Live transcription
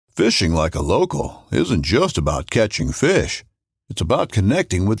Fishing like a local isn't just about catching fish. It's about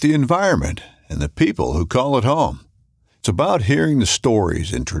connecting with the environment and the people who call it home. It's about hearing the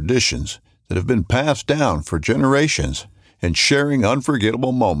stories and traditions that have been passed down for generations and sharing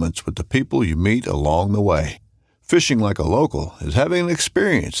unforgettable moments with the people you meet along the way. Fishing like a local is having an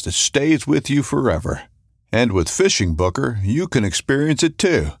experience that stays with you forever. And with Fishing Booker, you can experience it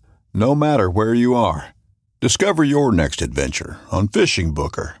too, no matter where you are. Discover your next adventure on Fishing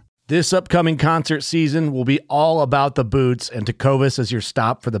Booker. This upcoming concert season will be all about the boots, and Tecovas is your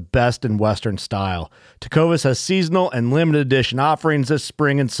stop for the best in Western style. Tecovas has seasonal and limited edition offerings this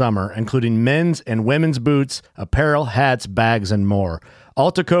spring and summer, including men's and women's boots, apparel, hats, bags, and more.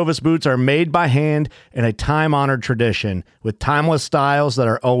 All Tecovas boots are made by hand in a time-honored tradition with timeless styles that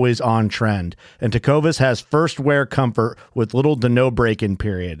are always on trend. And Tecovas has first wear comfort with little to no break-in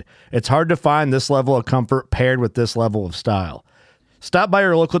period. It's hard to find this level of comfort paired with this level of style. Stop by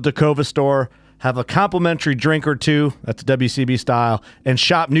your local Tecovas store, have a complimentary drink or two, that's WCB style, and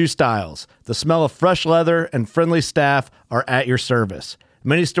shop new styles. The smell of fresh leather and friendly staff are at your service.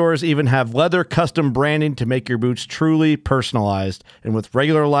 Many stores even have leather custom branding to make your boots truly personalized. And with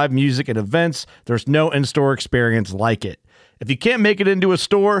regular live music and events, there's no in-store experience like it. If you can't make it into a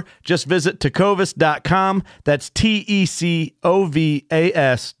store, just visit tecovas.com. That's TECOVAS.com.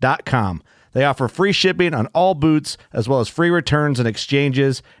 They offer free shipping on all boots, as well as free returns and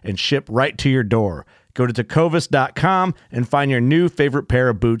exchanges, and ship right to your door. Go to tecovas.com and find your new favorite pair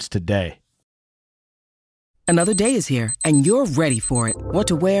of boots today. Another day is here, and you're ready for it. What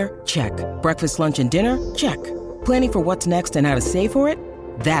to wear? Check. Breakfast, lunch, and dinner? Check. Planning for what's next and how to save for it?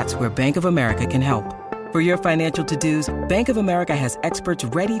 That's where Bank of America can help. For your financial to-dos, Bank of America has experts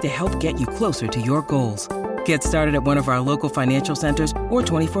ready to help get you closer to your goals. Get started at one of our local financial centers or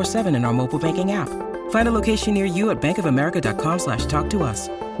 24/7 in our mobile banking app. Find a location near you at bankofamerica.com/talktous.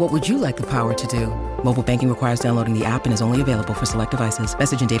 What would you like the power to do? Mobile banking requires downloading the app and is only available for select devices.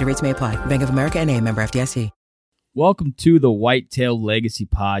 Message and data rates may apply. Bank of America N.A., member FDIC. Welcome to the Whitetail Legacy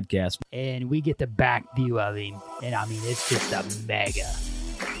Podcast. And we get the back view of him. And I mean, it's just a mega.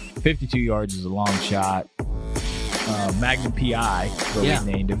 52 yards is a long shot. Magnum PI, what we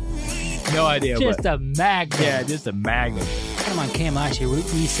named him. No idea. Just a magnum. Yeah, just a magnum. Come on, Cam last year, we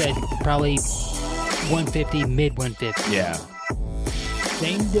said probably 150, mid 150. Yeah.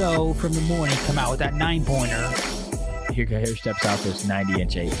 Same doe from the morning come out with that 9-pointer. Here steps out this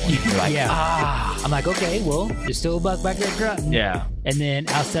 90-inch 8-pointer. You're like, I'm like, okay, well, there's still a buck back there grunting. Yeah. And then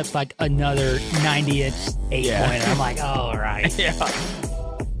out steps like another 90-inch 8-pointer. I'm like, all right. Yeah.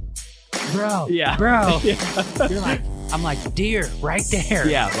 Bro. Yeah. Bro. Yeah. You're like, I'm like, deer, right there.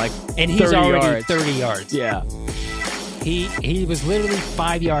 Yeah, like and he's 30 already yards. 30 yards. Yeah. He was literally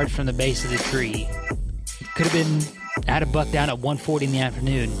 5 yards from the base of the tree. Could have been had a buck down at 1:40 in the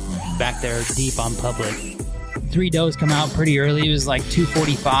afternoon, back there deep on public. 3 does come out pretty early. It was like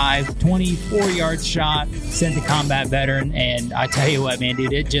 245, 24-yard shot, sent the combat veteran, and I tell you what, man,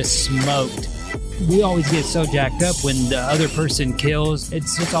 dude, it just smoked. We always get so jacked up when the other person kills.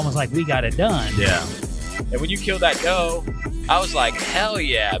 It's just almost like we got it done. Yeah. And when you killed that doe, I was like, hell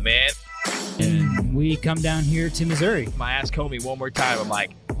yeah, man. And we come down here to Missouri. I asked Homie one more time, I'm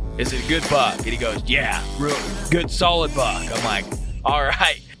like, is it a good buck? And he goes, yeah, real good, solid buck. I'm like, all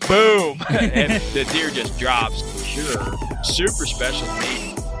right, boom. And the deer just drops. Sure. Super special to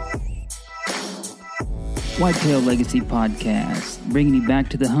me. Whitetail Legacy Podcast, bringing you back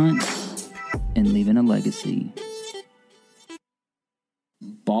to the hunt and leaving a legacy.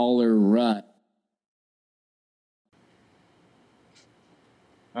 Baller Rut.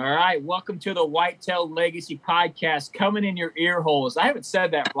 All right, welcome to the Whitetail Legacy Podcast, coming in your ear holes. I haven't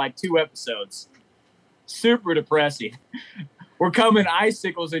said that for like 2 episodes. Super depressing. We're coming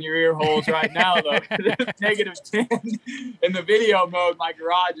icicles in your ear holes right now, though. -10 in the video mode. My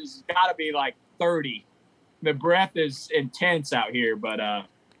garage has got to be like 30. The breath is intense out here, but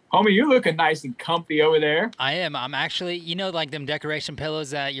homie, you're looking nice and comfy over there. I am. I'm actually, you know, like them decoration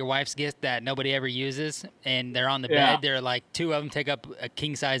pillows that your wife's gift that nobody ever uses, and they're on the bed. They're like 2 of them take up a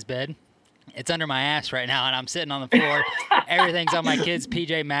king-size bed. It's under my ass right now, and I'm sitting on the floor. Everything's on my kid's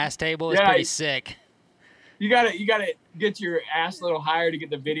PJ Masks table. It's pretty sick. You gotta get your ass a little higher to get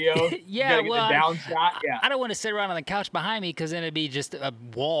the video. Yeah, you gotta get the down shot. Yeah. I don't want to sit around on the couch behind me because then it'd be just a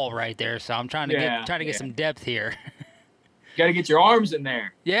wall right there. So I'm trying to get some depth here. Got to get your arms in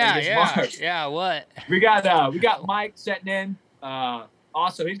there. Yeah. What? We got Mike setting in.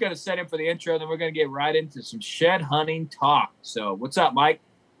 Also, he's going to set in for the intro. Then we're going to get right into some shed hunting talk. So, what's up, Mike?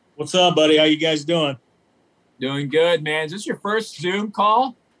 What's up, buddy? How you guys doing? Doing good, man. Is this your first Zoom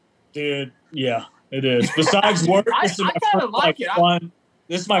call? Dude, yeah, it is. Besides work, this is my I kind first of like it. fun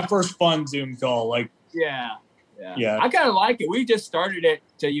this is my first fun Zoom call. Like, Yeah. Yeah. I kind of like it. We just started it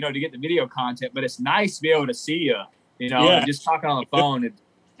to get the video content, but it's nice to be able to see you, Yeah. just talking on the phone. It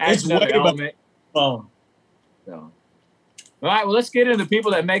adds It's another way better. element. phone. So, all right, well, let's get into the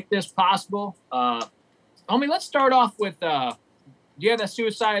people that make this possible. Homie, let's start off with, do you have that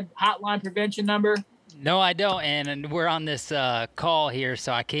suicide hotline prevention number? No, I don't, and we're on this call here,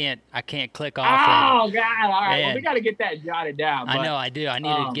 so I can't click off. Oh, God. All right. Well, Man. we got to get that jotted down. I but, know I do. I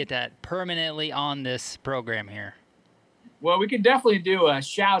need to get that permanently on this program here. Well, we can definitely do a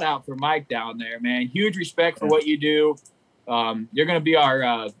shout out for Mike down there, man. Huge respect for what you do. You're going to be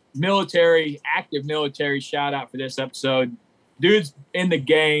our active military shout out for this episode. Dude's in the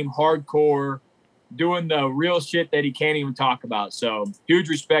game, hardcore, doing the real shit that he can't even talk about. So huge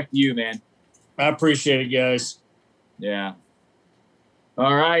respect to you, man. I appreciate it, guys. Yeah.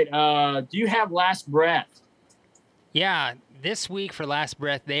 All right. Do you have Last Breath? Yeah, this week for Last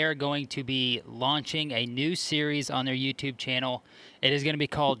Breath, they are going to be launching a new series on their YouTube channel. It is going to be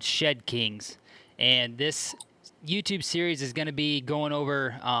called Shed Kings. And this YouTube series is going to be going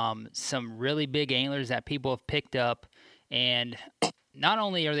over some really big antlers that people have picked up. And not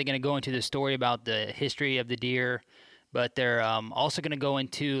only are they going to go into the story about the history of the deer, but they're also going to go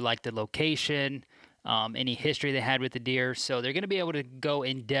into like the location, any history they had with the deer. So they're going to be able to go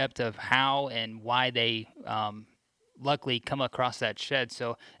in depth of how and why they luckily come across that shed.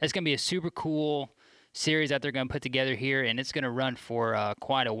 So it's going to be a super cool series that they're going to put together here, and it's going to run for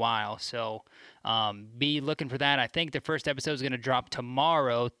quite a while. So be looking for that. I think the first episode is going to drop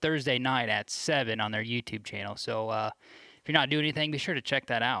tomorrow, Thursday night at 7 on their YouTube channel. So if you're not doing anything, be sure to check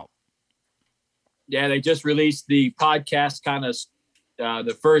that out. Yeah, they just released the podcast, kind of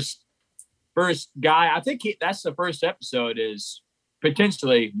the first guy. I think that's the first episode is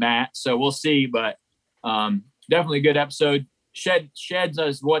potentially Matt. So we'll see, but definitely a good episode. Sheds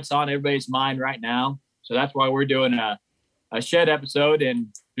is what's on everybody's mind right now. So that's why we're doing a shed episode.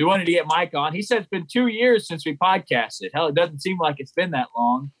 And we wanted to get Mike on. He said it's been 2 years since we podcasted. Hell, it doesn't seem like it's been that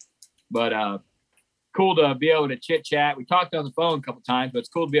long, but cool to be able to chit chat. We talked on the phone a couple times, but it's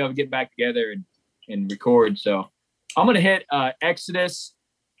cool to be able to get back together and record. So I'm going to hit Exodus.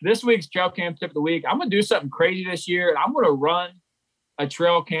 This week's trail cam tip of the week. I'm going to do something crazy this year, and I'm going to run a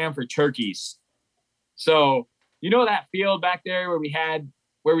trail cam for turkeys. So, that field back there where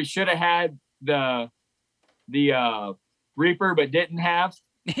we should have had the reaper, but didn't have.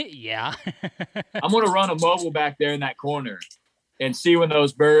 Yeah. I'm going to run a mobile back there in that corner and see when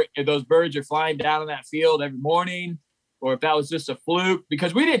if those birds are flying down in that field every morning, or if that was just a fluke,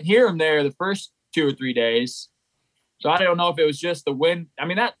 because we didn't hear them there the first 2 or 3 days. So I don't know if it was just the wind. I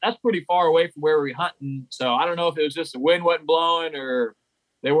mean, that's pretty far away from where we're hunting. So I don't know if it was just the wind wasn't blowing or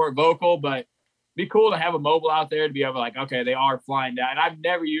they weren't vocal, but it'd be cool to have a mobile out there to be able to like, okay, they are flying down. And I've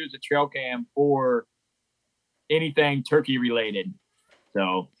never used a trail cam for anything turkey related.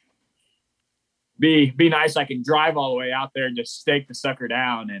 So be nice. I can drive all the way out there and just stake the sucker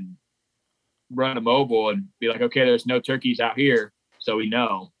down and run a mobile and be like, okay, there's no turkeys out here. So we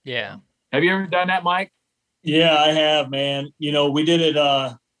know. Yeah. Have you ever done that, Mike? Yeah, I have, man. We did it.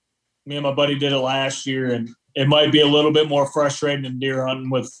 Me and my buddy did it last year, and it might be a little bit more frustrating than deer hunting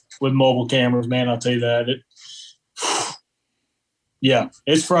with mobile cameras, man. I'll tell you that. Yeah,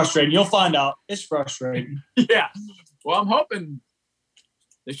 it's frustrating. You'll find out. It's frustrating. Yeah. Well, I'm hoping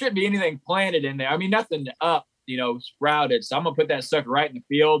there shouldn't be anything planted in there. I mean, nothing up, sprouted. So I'm gonna put that sucker right in the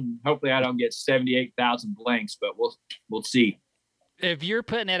field, and hopefully I don't get 78,000 blanks. But we'll see. If you're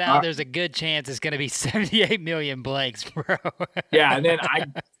putting it out, there's a good chance it's going to be 78 million blanks, bro. Yeah, and then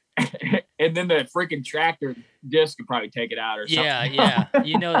and then the freaking tractor disc could probably take it out or something. Yeah.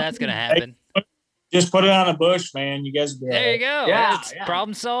 That's going to happen. Just put it on a bush, man. You guys will be There you go. Yeah, It's yeah.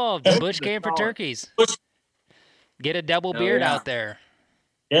 problem solved. Bush cam for turkeys. Get a double beard out there.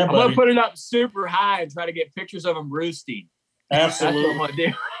 Yeah, I'm going buddy. to put it up super high and try to get pictures of them roosting. Absolutely. That's what I'm going to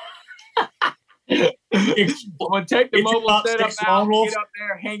do. I'm going to take the Get you mobile about setup 6 out, lone wolves. get up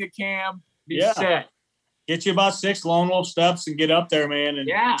there, hang a cam, be Yeah. set. Get you about 6 lone wolf steps and get up there, man. And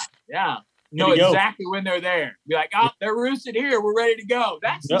Yeah. Know Good to go. exactly when they're there. Be like, oh, they're roosted here. We're ready to go.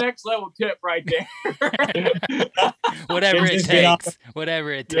 That's the next level tip right there. Whatever it Just get out takes.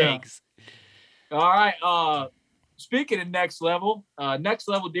 Whatever it Yeah. takes. All right. Speaking of next level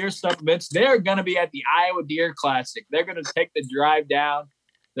deer supplements, they're going to be at the Iowa Deer Classic. They're going to take the drive down.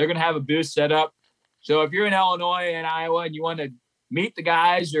 They're going to have a booth set up. So if you're in Illinois and Iowa and you want to meet the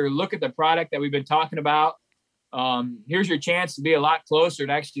guys or look at the product that we've been talking about, here's your chance to be a lot closer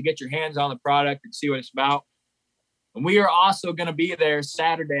and actually get your hands on the product and see what it's about. And we are also going to be there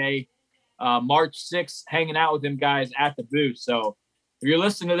Saturday, March 6th, hanging out with them guys at the booth. So if you're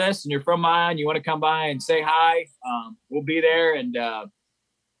listening to this and you're from mine, you want to come by and say hi, we'll be there, and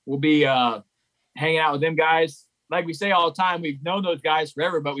we'll be hanging out with them guys. Like we say all the time, we've known those guys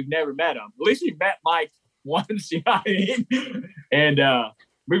forever, but we've never met them. At least we've met Mike once, you know what I mean? And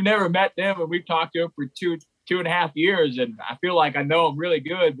we've never met them, and we've talked to him for two and a half years, and I feel like I know him really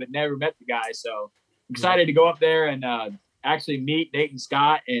good, but never met the guy. So I'm excited to go up there and actually meet Nate and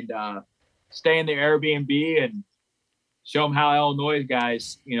Scott and stay in their Airbnb and show them how Illinois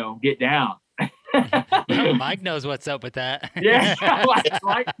guys, get down. Mike knows what's up with that. Yeah,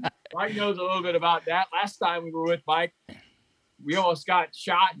 Mike knows a little bit about that. Last time we were with Mike, we almost got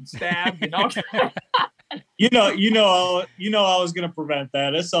shot and stabbed. You know, I was going to prevent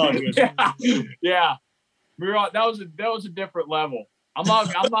that. It's all good. Yeah. That was a different level. I'm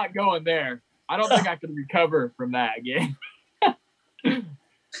not going there. I don't think I can recover from that again.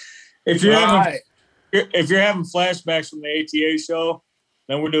 If you're having flashbacks from the ATA show,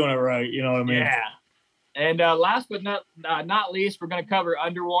 then we're doing it right. You know what I mean? Yeah. And last but not least, we're going to cover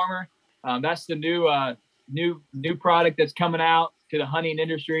Underwarmer. That's the new product that's coming out to the hunting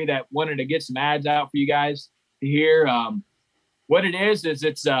industry that wanted to get some ads out for you guys to hear. What it is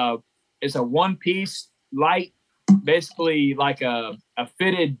it's a one-piece light, basically like a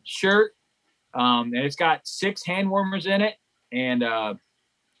fitted shirt. And it's got 6 hand warmers in it. And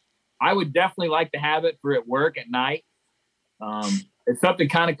I would definitely like to have it for at work at night. It's something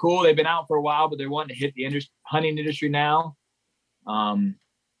kind of cool. They've been out for a while, but they're wanting to hit the hunting industry now.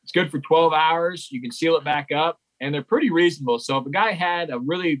 It's good for 12 hours. You can seal it back up, and they're pretty reasonable. So if a guy had a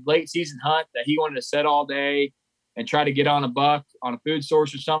really late season hunt that he wanted to set all day and try to get on a buck on a food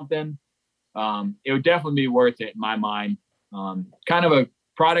source or something, it would definitely be worth it in my mind. Kind of a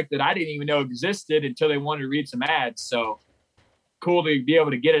product that I didn't even know existed until they wanted to read some ads. So cool to be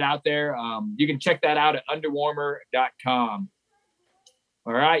able to get it out there. You can check that out at underwarmer.com.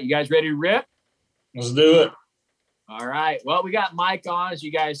 All right, you guys ready to rip? Let's do it. All right. Well, we got Mike on, as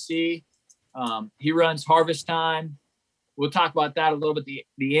you guys see. He runs Harvest Time. We'll talk about that a little bit at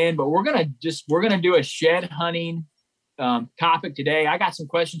the end, but we're gonna do a shed hunting topic today. I got some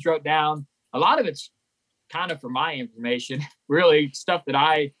questions wrote down. A lot of it's kind of for my information, really stuff that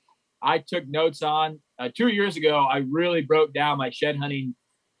I took notes on. 2 years ago, I really broke down my shed hunting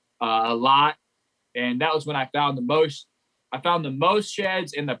a lot, and that was when I found the most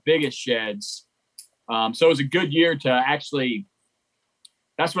sheds and the biggest sheds. So it was a good year to actually,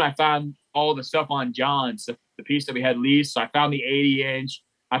 that's when I found all the stuff on John's, the piece that we had leased. So I found the 80-inch.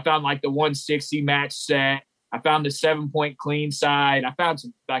 I found like the 160 match set. I found the 7-point clean side. I found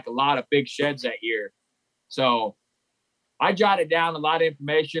a lot of big sheds that year. So I jotted down a lot of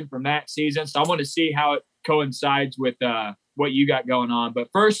information from that season. So I want to see how it coincides with what you got going on. But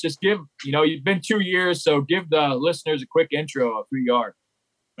first, just give, you've been 2 years, so give the listeners a quick intro of who you are.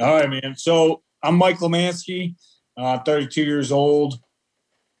 All right, man. So I'm Mike Lemansky, 32 years old.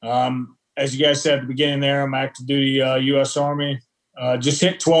 As you guys said at the beginning there, I'm active duty U.S. Army. Just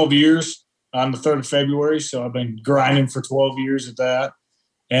hit 12 years on the 3rd of February, so I've been grinding for 12 years at that,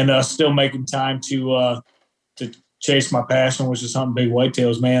 and still making time to chase my passion, which is hunting big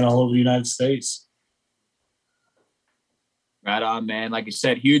whitetails, man, all over the United States. Right on, man. Like I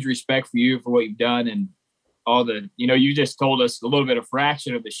said, huge respect for you for what you've done and all the, you just told us a little bit of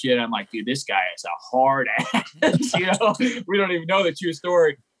fraction of the shit. I'm like, dude, this guy is a hard ass. We don't even know the true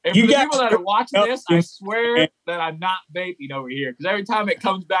story. And for the people that are watching this, I swear that I'm not vaping over here, because every time it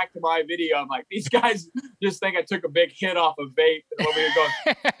comes back to my video, I'm like, these guys just think I took a big hit off of vape and over here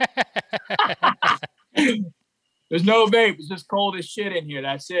going. There's no vape. It's just cold as shit in here.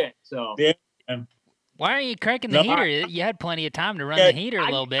 That's it. So. Yeah. Why aren't you cranking the heater? You had plenty of time to run the heater a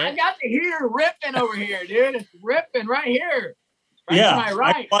little bit. I got the heater ripping over here, dude. It's ripping right here. Right yeah. to my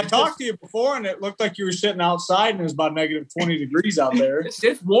right. I talked to you before, and it looked like you were sitting outside, and it was about negative 20 degrees out there.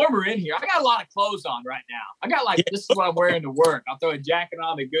 It's warmer in here. I got a lot of clothes on right now. I got this is what I'm wearing to work. I'll throw a jacket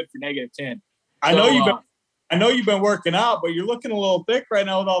on. Be good for negative 10. I know you've been working out, but you're looking a little thick right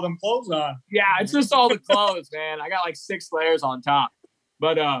now with all them clothes on. Yeah, it's just all the clothes, man. I got like 6 layers on top.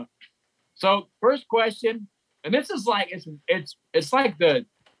 But so first question, and this is like it's like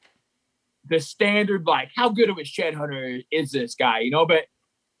the standard, like, how good of a shed hunter is this guy, but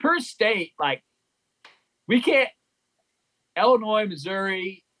per state, like, we can't, Illinois,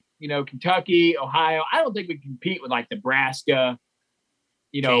 Missouri, Kentucky, Ohio, I don't think we can compete with like Nebraska,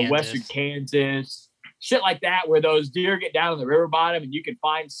 Kansas. Western Kansas, shit like that, where those deer get down on the river bottom and you can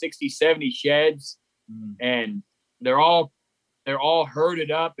find 60, 70 sheds and they're all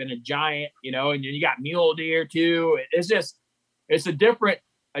herded up in a giant, and then you got mule deer too. It's a different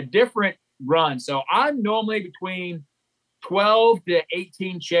run. So I'm normally between 12 to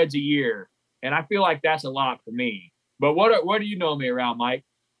 18 sheds a year. And I feel like that's a lot for me. But what do you know me around, Mike?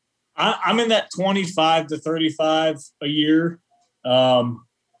 I'm in that 25 to 35 a year.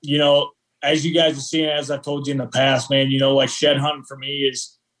 You know, as you guys have seen, as I told you in the past, man, you know, like shed hunting for me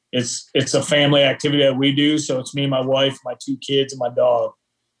is it's a family activity that we do. So it's me, my wife, my 2 kids, and my dog.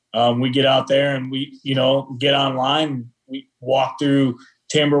 We get out there and we, you know, get online. We walk through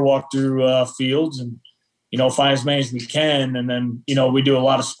timber, walk through fields, and you know, find as many as we can. And then, you know, we do a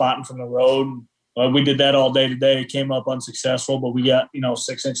lot of spotting from the road. We did that all day today. It came up unsuccessful, but we got, you know,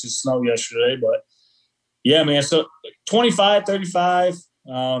 6 inches of snow yesterday. But yeah, man, so 25, 35.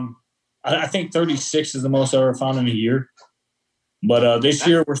 I think 36 is the most I've ever found in a year. But this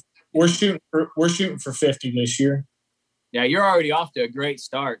year we're shooting for 50 this year. Yeah, you're already off to a great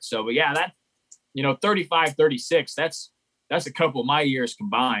start. So, but yeah, that, you know, 35, 36, that's a couple of my years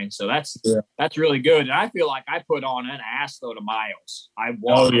combined. So that's really good. And I feel like I put on an ass load of miles. I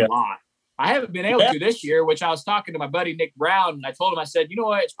walked a lot. I haven't been able to this year, which I was talking to my buddy Nick Brown, and I told him, I said, you know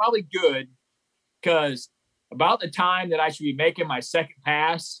what, it's probably good because about the time that I should be making my second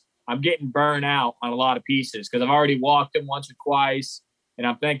pass, I'm getting burned out on a lot of pieces because I've already walked them once or twice, and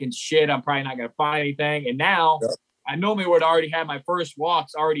I'm thinking, shit, I'm probably not going to find anything. And now I normally would already have my first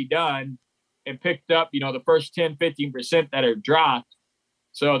walks already done and picked up, you know, the first 10, 15% that are dropped.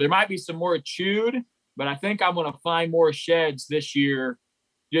 So there might be some more chewed, but I think I'm going to find more sheds this year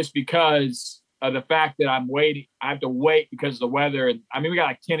just because of the fact that I'm waiting. I have to wait because of the weather. And I mean, we got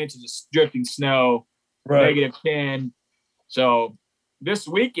like 10 inches of drifting snow, negative 10. So this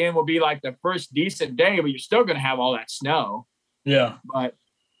weekend will be like the first decent day, but you're still going to have all that snow. Yeah. But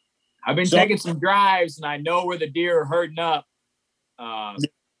I've been taking some drives and I know where the deer are herding up.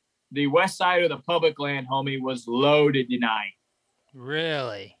 The west side of the public land, homie, was loaded tonight.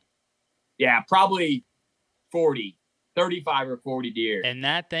 Really? Yeah, probably 35 or 40 deer. And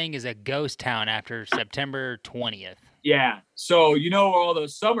that thing is a ghost town after September 20th. Yeah. So you know where all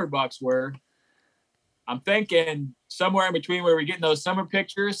those summer bucks were. I'm thinking somewhere in between where we're getting those summer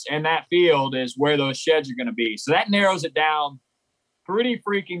pictures and that field is where those sheds are going to be. So that narrows it down pretty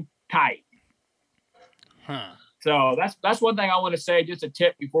freaking tight. Huh. So that's one thing I want to say, just a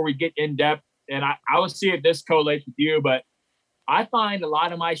tip before we get in depth. And I will see if this correlates with you, but I find a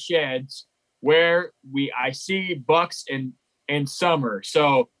lot of my sheds where I see bucks in summer.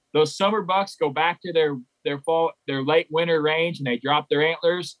 So those summer bucks go back to their late winter range and they drop their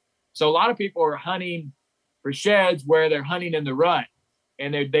antlers. So a lot of people are hunting for sheds where they're hunting in the rut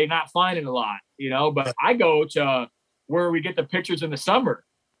and they're not finding a lot, you know, but I go to where we get the pictures in the summer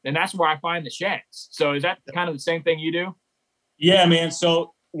and that's where I find the sheds. So is that kind of the same thing you do? Yeah, man.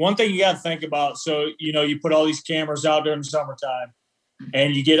 So one thing you got to think about, so, you know, you put all these cameras out during the summertime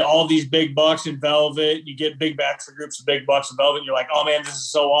and you get all these big bucks in velvet. You get big bachelor groups of big bucks in velvet. And you're like, oh, man, this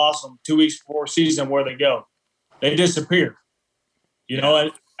is so awesome. 2 weeks before season, where they go? They disappear. You know,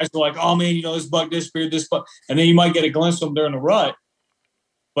 and I was like, oh, man, you know, this buck disappeared, this buck. And then you might get a glimpse of them during the rut.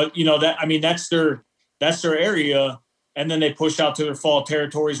 But, you know, that's their area. And then they push out to their fall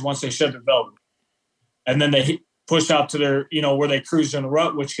territories once they shed their velvet. And then they push out to their, you know, where they cruise in the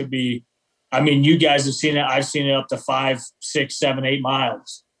rut, which could be, I mean, you guys have seen it. I've seen it up to 5, 6, 7, 8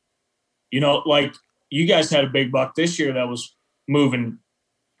 miles. You know, like you guys had a big buck this year that was moving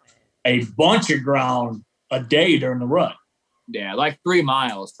a bunch of ground a day during the rut. Yeah, like 3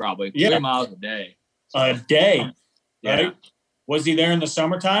 miles probably. 3 miles a day. A day, yeah. Right? Was he there in the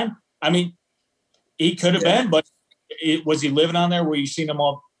summertime? I mean, he could have been, but was he living on there where you seen him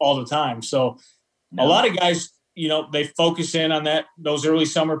all the time? So a lot of guys, you know, they focus in on those early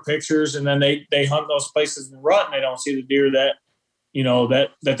summer pictures, and then they hunt those places in the rut, and they don't see the deer that, you know,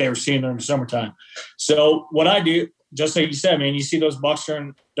 that they were seeing during the summertime. So what I do, just like you said, man, you see those bucks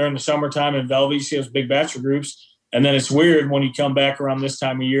during the summertime in velvet, you see those big bachelor groups, and then it's weird when you come back around this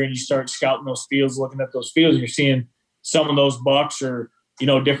time of year and you start scouting those fields, looking at those fields, and you're seeing some of those bucks or, you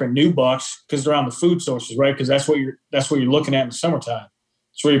know, different new bucks because they're on the food sources, right? Because that's what you're looking at in the summertime.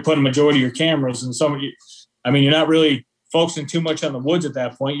 It's where you put a majority of your cameras, and you're not really focusing too much on the woods at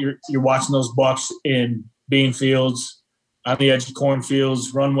that point. You're watching those bucks in bean fields, on the edge of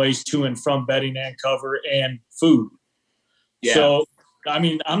cornfields, runways to and from bedding and cover, and food. Yeah. So, I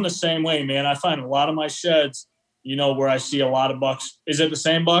mean, I'm the same way, man. I find a lot of my sheds, you know, where I see a lot of bucks. Is it the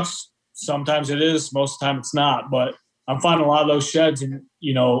same bucks? Sometimes it is. Most of the time it's not. But I'm finding a lot of those sheds, and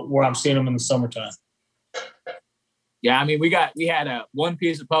you know, where I'm seeing them in the summertime. Yeah, I mean, we had a one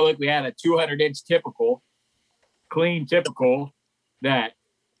piece of public. We had a 200-inch clean typical that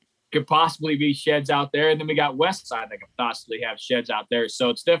could possibly be sheds out there. And then we got west side that could possibly have sheds out there. So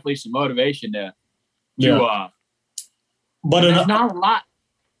it's definitely some motivation to But there's not a lot.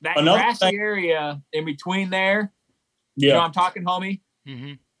 That grassy thing, area in between there, yeah. you know what I'm talking, homie?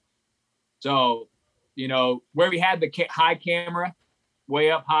 Mm-hmm. So, you know, where we had the high camera way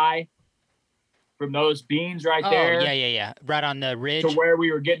up high from those beans right there. Yeah. Right on the ridge. To where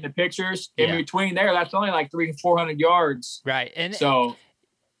we were getting the pictures. In between there, that's only like 300 to 400 yards. Right. And so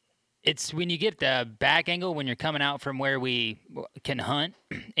it's when you get the back angle, when you're coming out from where we can hunt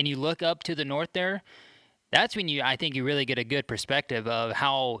and you look up to the north there, that's when I think you really get a good perspective of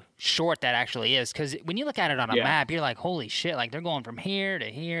how short that actually is. Because when you look at it on a map, you're like, holy shit, like they're going from here to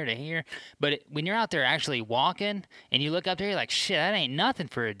here to here. But when you're out there actually walking and you look up there, you're like, shit, that ain't nothing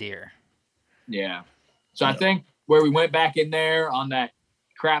for a deer. Yeah. So I think where we went back in there on that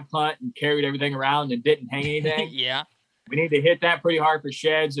crap hunt and carried everything around and didn't hang anything. Yeah. We need to hit that pretty hard for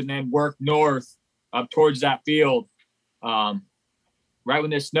sheds and then work north up towards that field. Right when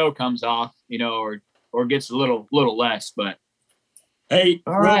this snow comes off, you know, or gets a little less, but hey,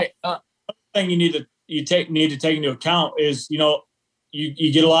 all right. Thing you need to take into account is, you know,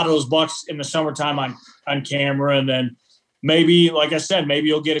 you get a lot of those bucks in the summertime on camera, and then maybe, like I said, maybe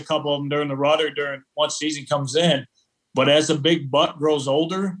you'll get a couple of them during the rut or during once season comes in. But as a big buck grows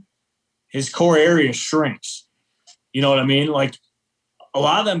older, his core area shrinks. You know what I mean? Like a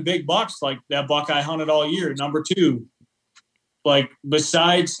lot of them big bucks, like that buck I hunted all year, number 2, like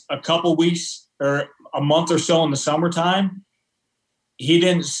besides a couple weeks or a month or so in the summertime, he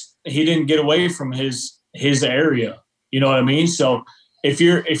didn't get away from his area. You know what I mean? So if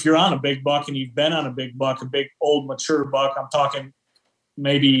you're on a big buck and you've been on a big buck, a big old mature buck, I'm talking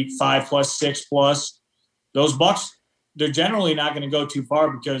maybe 5+, 6+, those bucks, they're generally not going to go too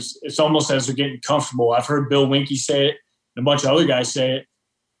far because it's almost as they're getting comfortable. I've heard Bill Winke say it and a bunch of other guys say it.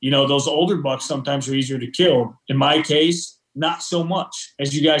 You know, those older bucks sometimes are easier to kill. In my case, not so much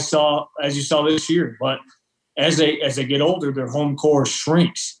as you saw this year. But as they get older, their home core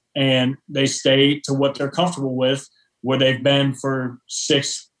shrinks and they stay to what they're comfortable with, where they've been for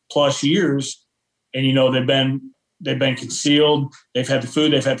 6+ years. And, you know, they've been concealed. They've had the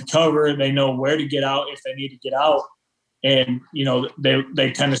food, they've had the cover. They know where to get out if they need to get out. And, you know,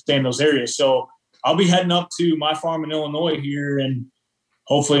 they tend to stay in those areas. So I'll be heading up to my farm in Illinois here and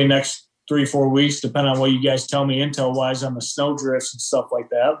hopefully next 3-4 weeks, depending on what you guys tell me intel-wise on the snow drifts and stuff like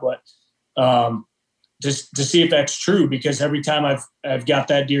that. But just to see if that's true, because every time I've got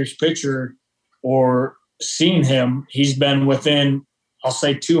that deer's picture or seen him, he's been within, I'll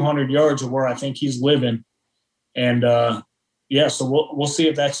say 200 yards of where I think he's living. And, so we'll see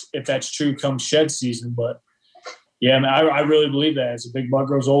if that's true come shed season. But, yeah, I really believe that as a big buck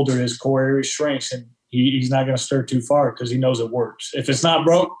grows older, his core area shrinks, and he's not going to stir too far because he knows it works. If it's not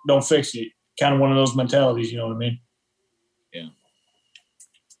broke, don't fix it. Kind of one of those mentalities, you know what I mean? Yeah.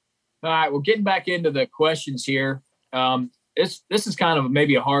 All right, well, getting back into the questions here. This is kind of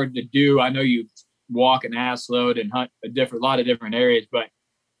maybe hard to do. I know you walk and ass load and hunt a lot of different areas, but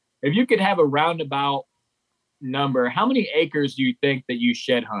if you could have a roundabout number, how many acres do you think that you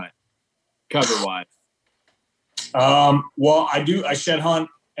shed hunt cover-wise? Well, I shed hunt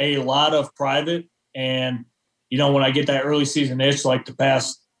a lot of private, and, you know, when I get that early season itch, like the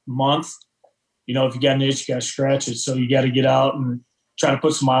past month, you know, if you got an itch, you got to scratch it. So you got to get out and try to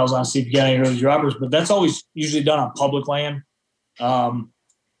put some miles on, see if you got any early droppers, but that's always usually done on public land.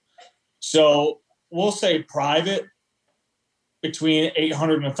 So we'll say private between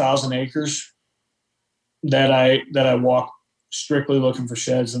 800 and 1,000 acres that I walk strictly looking for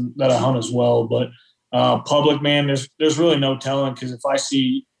sheds and that I hunt as well. But public, man, there's really no telling, because if I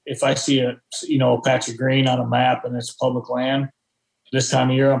see a patch of green on a map and it's public land this time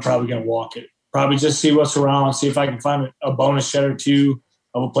of year, I'm probably going to walk it. Probably just see what's around, see if I can find a bonus shed or two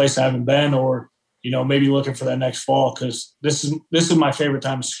of a place I haven't been, or, you know, maybe looking for that next fall, because this is my favorite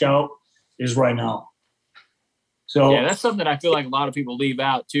time to scout is right now. So yeah, that's something I feel like a lot of people leave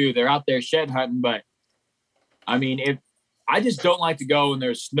out too. They're out there shed hunting, but I mean, I just don't like to go when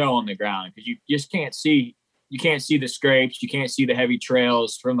there's snow on the ground, because you just can't see. You can't see the scrapes. You can't see the heavy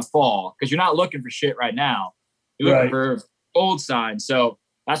trails from the fall, because you're not looking for shit right now. You're looking for old signs. So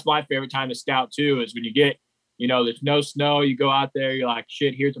that's my favorite time to scout too, is when you get, you know, there's no snow. You go out there, you're like,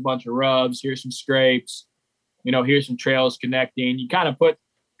 shit, here's a bunch of rubs. Here's some scrapes. You know, here's some trails connecting. You kind of put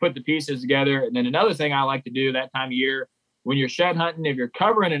the pieces together. And then another thing I like to do that time of year, when you're shed hunting, if you're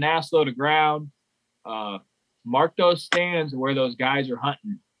covering an ass load of ground, mark those stands where those guys are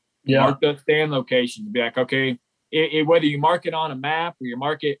hunting. Yeah. Mark those stand locations. Be like, okay, whether you mark it on a map or you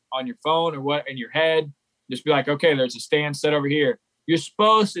mark it on your phone or what in your head, just be like, okay, there's a stand set over here. You're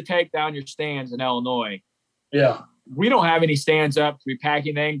supposed to take down your stands in Illinois. Yeah. we don't have any stands up to be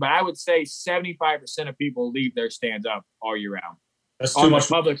packing anything, but I would say 75% of people leave their stands up all year round. That's too much.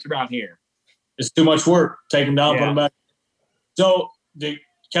 Publix around here. It's too much work. Take them down, Yeah. put them back. So the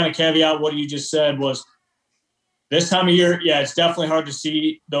kind of caveat what you just said was this time of year, yeah, it's definitely hard to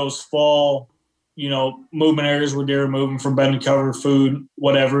see those fall, movement areas where deer are moving from bed and cover, food,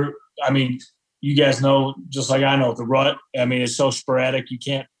 whatever. I mean, you guys know, just like I know, the rut, I mean, it's so sporadic. You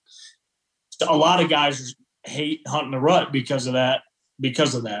can't – a lot of guys hate hunting the rut because of that.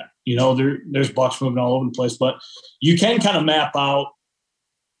 There's bucks moving all over the place. But you can kind of map out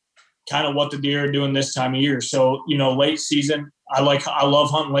kind of what the deer are doing this time of year. So, late season, I love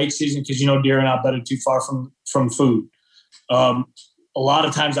hunting late season because, deer are not bedded too far from food. A lot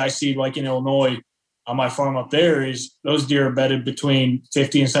of times I see, like in Illinois, on my farm up there, is those deer are bedded between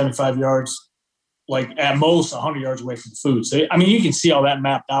 50 and 75 yards, like at most 100 yards away from food. So, I mean, you can see all that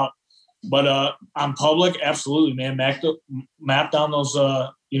mapped out. But on public, absolutely, man, map down those,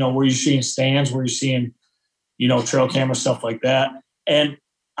 where you're seeing stands, where you're seeing, trail camera, stuff like that. And,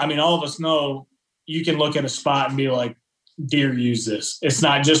 I mean, all of us know you can look at a spot and be like, deer use this. It's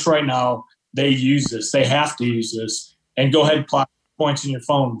not just right now. They use this. They have to use this. And go ahead and plot points in your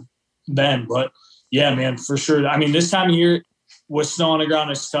phone then. But, yeah, man, for sure. I mean, this time of year with snow on the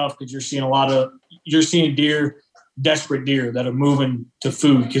ground is tough because you're seeing deer, desperate deer that are moving to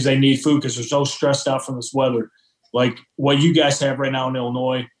food because they need food because they're so stressed out from this weather. Like what you guys have right now in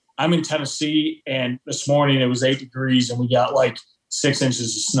Illinois. I'm in Tennessee, and this morning it was 8 degrees, and we got like 6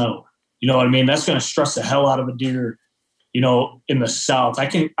 inches of snow. You know what I mean? That's going to stress the hell out of a deer, in the South. I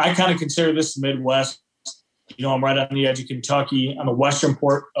kind of consider this the Midwest. I'm right on the edge of Kentucky. I'm the western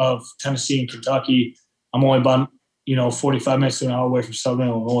port of Tennessee and Kentucky. I'm only about, 45 minutes to an hour away from Southern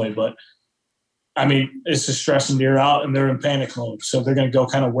Illinois. But, I mean, it's just stressing deer out, and they're in panic mode. So they're going to go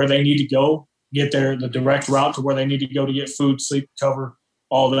kind of where they need to go, get the direct route to where they need to go to get food, sleep, cover,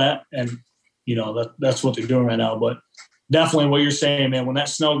 all that. And, that's what they're doing right now. But definitely what you're saying, man, when that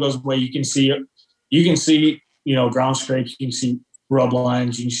snow goes away, you can see it. You can see, ground scrapes. You can see rub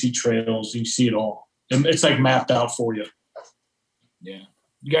lines. You can see trails. You can see it all. It's like mapped out for you. Yeah.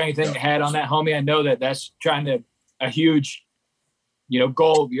 You got anything to add on that, homie? I know that's a huge,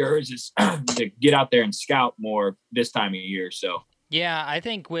 goal of yours is to get out there and scout more this time of year. So, yeah, I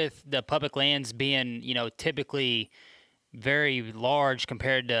think with the public lands being, typically very large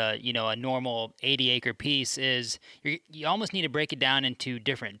compared to, a normal 80-acre piece is you almost need to break it down into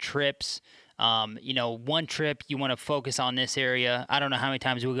different trips. One trip you want to focus on this area. I don't know how many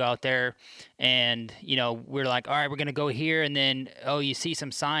times we go out there and, we're like, all right, we're going to go here. And then, you see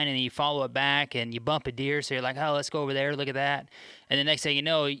some sign and you follow it back and you bump a deer. So you're like, oh, let's go over there. Look at that. And the next thing you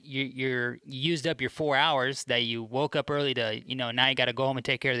know, you used up your 4 hours that you woke up early to, now you got to go home and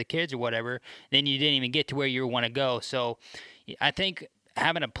take care of the kids or whatever. Then you didn't even get to where you want to go. So I think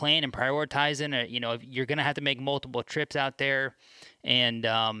having a plan and prioritizing, if you're going to have to make multiple trips out there and,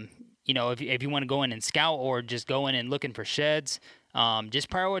 if you want to go in and scout or just go in and looking for sheds, just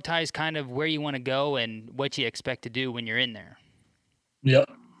prioritize kind of where you want to go and what you expect to do when you're in there. Yep.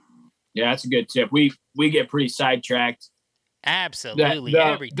 Yeah, that's a good tip. We get pretty sidetracked. Absolutely,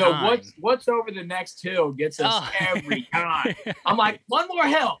 every time. What's over the next hill gets us every time. I'm like, one more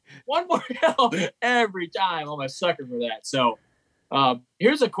hill every time. I'm a sucker for that. So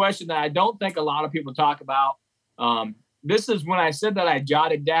here's a question that I don't think a lot of people talk about. This is when I said that I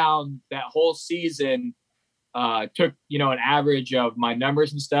jotted down that whole season, took, an average of my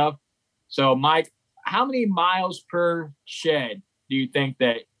numbers and stuff. So, Mike, how many miles per shed do you think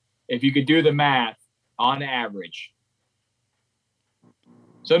that if you could do the math on average?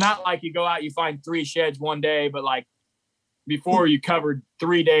 So not like you go out, you find 3 sheds one day, but like before you covered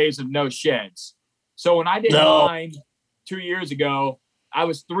 3 days of no sheds. So when I did mine 2 years ago, I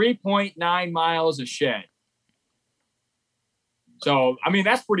was 3.9 miles a shed. So, I mean,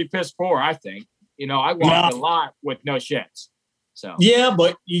 that's pretty piss poor, I think. I walked a lot with no sheds. So yeah,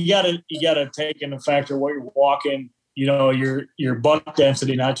 but you gotta take into factor what you're walking, your buck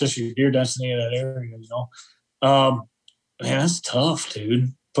density, not just your deer density in that area, Man, that's tough,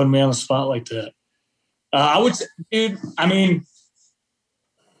 dude. Putting me on the spot like that. I would say, dude, I mean,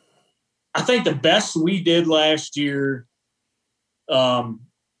 I think the best we did last year as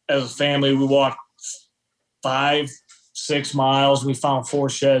a family, we walked 5-6 miles. We found 4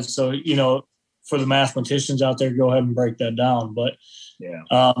 sheds. So, for the mathematicians out there, go ahead and break that down. But yeah,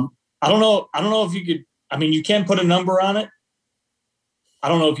 I don't know if you could, I mean, you can put a number on it. I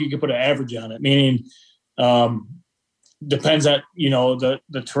don't know if you could put an average on it, meaning depends on,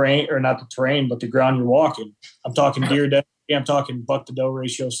 the terrain, or not the terrain, but the ground you're walking. I'm talking deer density, I'm talking buck to doe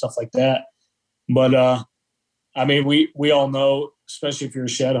ratio, stuff like that. But I mean, we all know, especially if you're a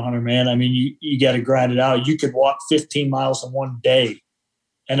shed hunter, man. I mean, you got to grind it out. You could walk 15 miles in one day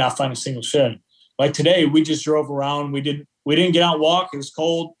and not find a single shed. Like today, we just drove around. We didn't get out and walk. It was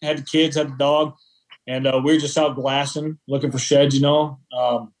cold. Had the kids, had the dog, and we were just out glassing, looking for sheds.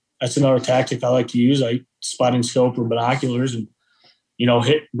 That's another tactic I like to use. I spotting scope or binoculars, and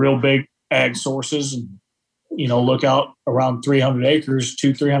hit real big ag sources, and look out around 300 acres,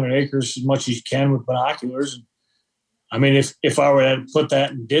 300 acres, as much as you can with binoculars. And, I mean, if I were to put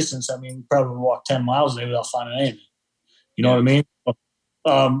that in distance, I mean, probably walk 10 miles a day without finding anything. You know what I mean?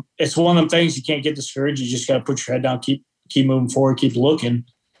 It's one of them things you can't get discouraged. You just got to put your head down, keep moving forward, keep looking.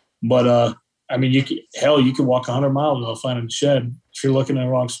 But I mean, you can walk 100 miles without finding a shed if you're looking in the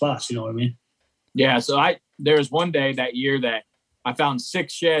wrong spots. You know what I mean? Yeah. So there was one day that year that I found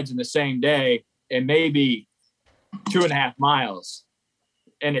 6 sheds in the same day, and maybe 2.5 miles.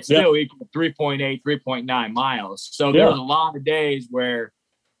 And it's still equal 3.8, 3.9 miles. So there was a lot of days where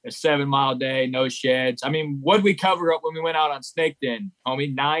a 7-mile day, no sheds. I mean, what did we cover up when we went out on Snake Den?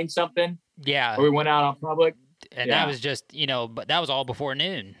 9 something? Yeah. Or we went out on public? And that was just, but that was all before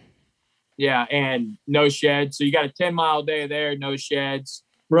noon. Yeah, and no sheds. So you got a 10-mile day there, no sheds.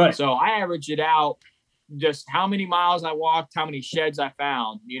 Right. So I averaged it out, just how many miles I walked, how many sheds I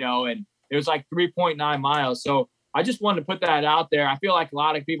found, and it was like 3.9 miles. So I just wanted to put that out there. I feel like a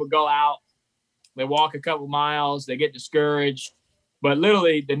lot of people go out, they walk a couple miles, they get discouraged, but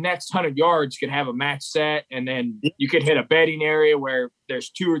literally the next 100 yards could have a match set, and then you could hit a bedding area where there's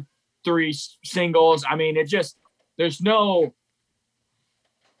 2 or 3 singles. I mean, there's no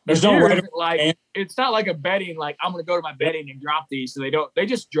right, like, it's not like a bedding, like I'm going to go to my bedding and drop these. So they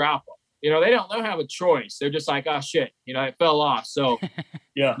just drop them. They don't have a choice. They're just like, oh shit, it fell off. So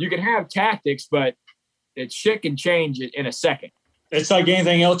you can have tactics, but shit can change in a second. It's like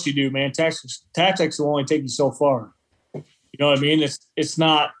anything else you do, man. Tactics will only take you so far. You know what I mean? It's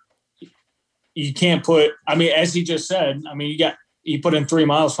not, you can't put, I mean, as he just said, I mean, you put in 3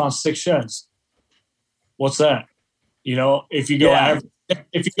 miles, found 6 sheds. What's that? If you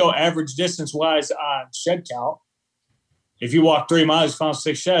go average distance wise on shed count, if you walk 3 miles, found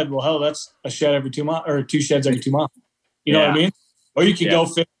 6 sheds, well, hell, that's a shed every 2 miles, or 2 sheds every 2 miles. You know what I mean? Or you could go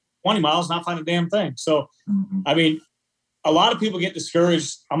 20 miles, not find a damn thing. So, I mean, a lot of people get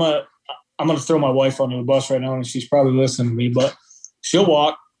discouraged. I'm gonna throw my wife under the bus right now, and she's probably listening to me, but she'll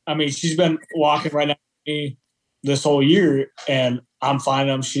walk. I mean, she's been walking right now with me this whole year, and I'm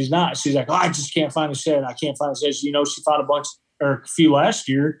finding them. She's not. She's like, I just can't find a shed. I can't find a shed. She found a few last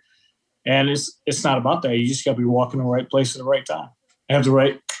year, and it's not about that. You just got to be walking in the right place at the right time. Have the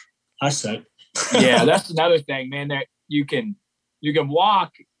right eyesight. Yeah, that's another thing, man. That you can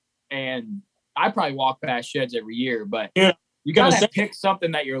walk. And I probably walk past sheds every year, but you got to pick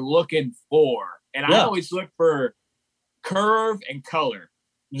something that you're looking for. And I always look for curve and color.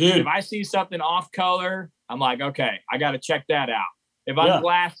 Dude. If I see something off color, I'm like, okay, I got to check that out. If I'm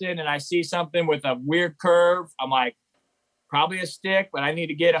glassing and I see something with a weird curve, I'm like, probably a stick, but I need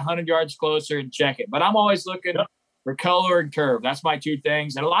to get 100 yards closer and check it. But I'm always looking for color and curve. That's my 2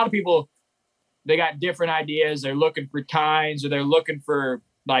 things. And a lot of people, they got different ideas. They're looking for tines, or they're looking for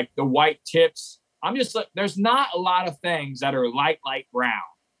like the white tips. I'm just like, there's not a lot of things that are light brown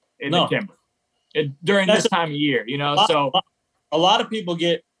in the timber during this time of year, so a lot of people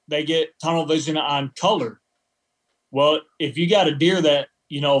get tunnel vision on color. Well, if you got a deer that,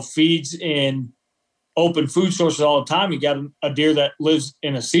 feeds in open food sources all the time, you got a deer that lives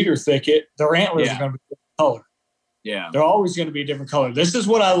in a cedar thicket, their antlers are going to be different color. Yeah. They're always going to be a different color. This is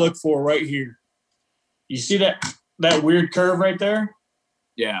what I look for right here. You see that weird curve right there?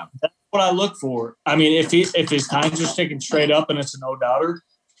 Yeah, that's what I look for. I mean, if his tines are sticking straight up and it's a no doubter,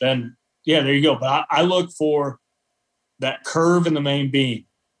 then there you go. But I look for that curve in the main beam.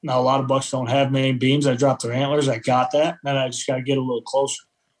 Now, a lot of bucks don't have main beams. I drop their antlers. I got that. Then I just got to get a little closer.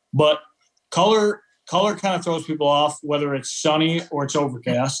 But color kind of throws people off, whether it's sunny or it's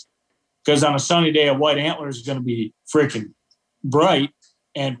overcast. Because on a sunny day, a white antler is going to be freaking bright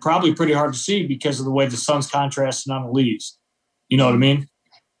and probably pretty hard to see because of the way the sun's contrasting on the leaves. You know what I mean?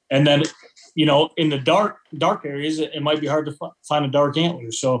 And then, in the dark areas, it might be hard to find a dark antler.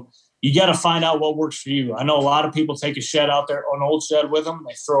 So you got to find out what works for you. I know a lot of people take a shed out there, an old shed with them.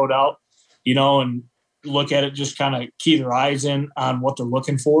 They throw it out, and look at it, just kind of key their eyes in on what they're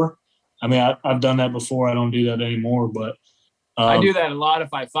looking for. I mean, I've done that before. I don't do that anymore, but I do that a lot.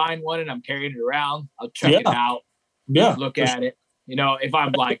 If I find one and I'm carrying it around, I'll check it out. Yeah. Look at it. If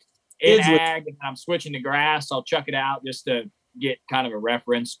I'm like in ag and I'm switching to grass, I'll check it out just to get kind of a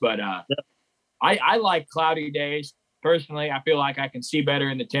reference. But I like cloudy days. Personally, I feel like I can see better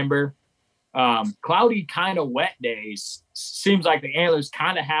in the timber. cloudy, kind of wet days, seems like the antlers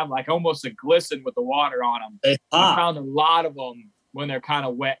kind of have like almost a glisten with the water on them. They pop. I found a lot of them when they're kind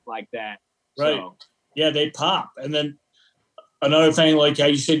of wet like that. Right. So. Yeah, they pop. And then another thing, like how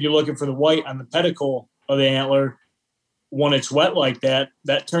you said, you're looking for the white on the pedicle of the antler. When it's wet like that,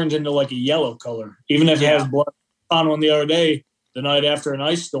 that turns into like a yellow color. Even if it has blood. I found one the other day, the night after an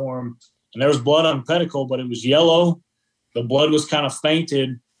ice storm, and there was blood on the pedicle, but it was yellow. The blood was kind of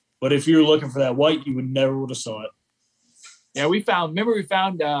fainted. But if you were looking for that white, you would have saw it. Yeah, we found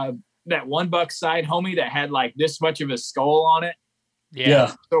that one buck side homie that had like this much of a skull on it.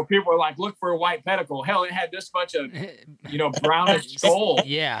 Yeah. So people were like, look for a white pedicle. Hell, it had this much of, brownish skull.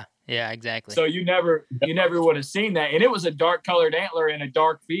 Yeah, exactly. So you never would have seen that. And it was a dark colored antler in a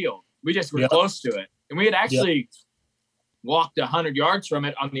dark field. We just were close to it. And we had actually walked 100 yards from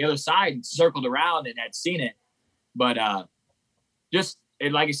it on the other side and circled around and had seen it. But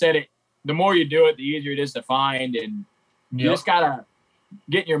like I said, the more you do it, the easier it is to find. And you just got to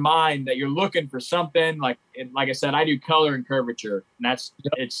get in your mind that you're looking for something. Like I said, I do color and curvature, and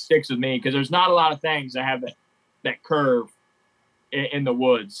it sticks with me because there's not a lot of things that have that curve in the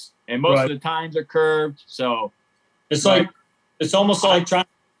woods. And most of the times they're curved. So it's almost like trying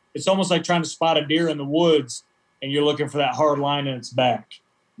to spot a deer in the woods and you're looking for that hard line in its back.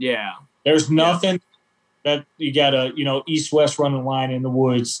 Yeah. There's nothing that you got a, east-west running line in the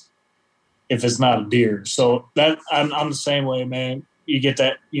woods if it's not a deer. So that I'm the same way, man. You get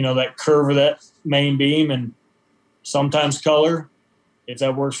that, that curve of that main beam, and sometimes color, if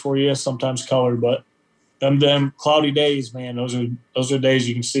that works for you, sometimes color. But them cloudy days, man, those are days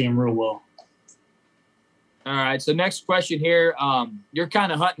you can see them real well. All right. So next question here. You're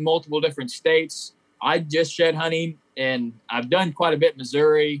kind of hunting multiple different states. I just shed hunting, and I've done quite a bit in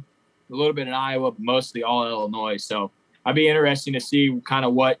Missouri, a little bit in Iowa, but mostly all Illinois. So I'd be interesting to see kind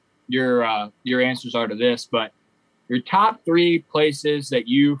of what your answers are to this. But your top 3 places that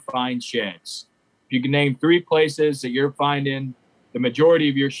you find sheds. If you can name 3 places that you're finding the majority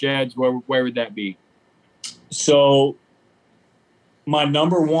of your sheds, where would that be? So my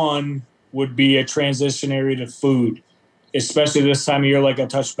number 1 would be a transition area to food, especially this time of year, like I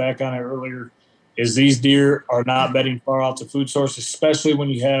touched back on it earlier, is these deer are not bedding far out to food source, especially when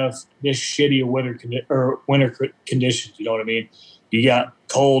you have this shitty winter conditions. You know what I mean? You got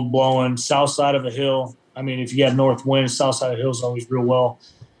cold blowing, south side of a hill. I mean, if you got north wind, south side of the hill is always real well.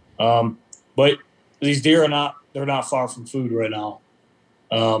 But these deer they're not far from food right now.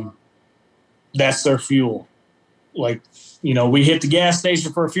 That's their fuel. Like, we hit the gas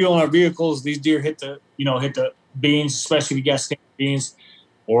station for fuel in our vehicles. These deer hit the beans, especially if you got standard beans,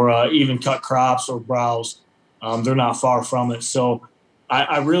 or even cut crops or browse. They're not far from it. So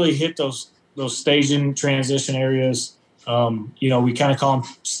I really hit those staging transition areas. We kind of call them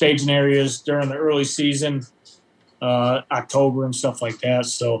staging areas during the early season, October and stuff like that.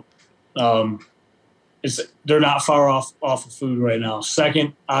 So they're not far off of food right now.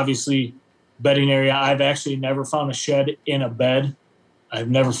 Second, obviously, bedding area. I've actually never found a shed in a bed. I've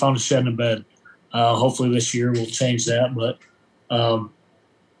never found a shed in a bed. Hopefully this year we'll change that. But,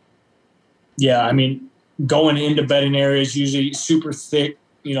 going into bedding areas, usually super thick,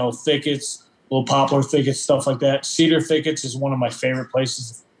 thickets, little poplar thickets, stuff like that. Cedar thickets is one of my favorite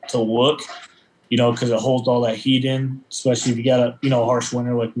places to look, because it holds all that heat in, especially if you got a, harsh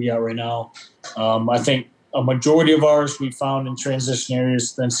winter like we got right now. I think a majority of ours we found in transition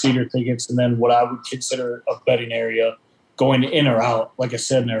areas, then cedar thickets, and then what I would consider a bedding area going in or out. Like I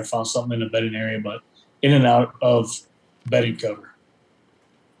said, never found something in a bedding area, but in and out of bedding cover.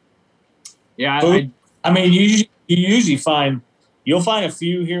 Yeah. You usually you'll find a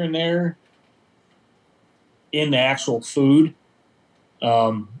few here and there in the actual food.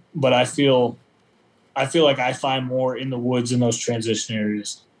 But I feel like I find more in the woods in those transition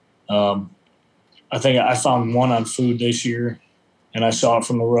areas. I think I found one on food this year, and I saw it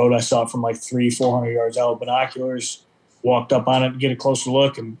from the road. I saw it from like 300-400 yards out with binoculars, walked up on it to get a closer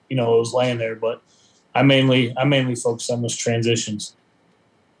look, and, it was laying there. But I mainly focus on those transitions.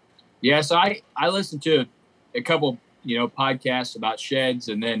 Yeah, so I listened to a couple, podcasts about sheds,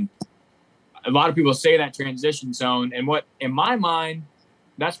 and then a lot of people say that transition zone. And what, in my mind,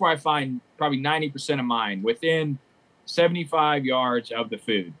 that's where I find probably 90% of mine, within 75 yards of the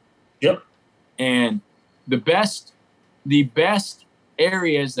food. Yep. And the best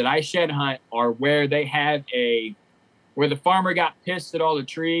areas that I shed hunt are where they have where the farmer got pissed at all the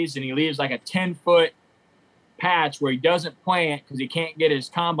trees and he leaves like a 10-foot patch where he doesn't plant because he can't get his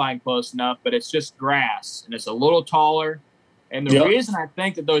combine close enough, but it's just grass and it's a little taller. And the reason I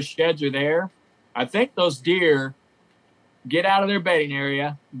think that those sheds are there, I think those deer get out of their bedding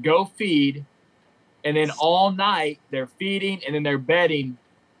area, go feed, and then all night they're feeding and then they're bedding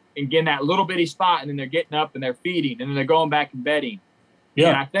and getting that little bitty spot, and then they're getting up and they're feeding and then they're going back and bedding. Yeah.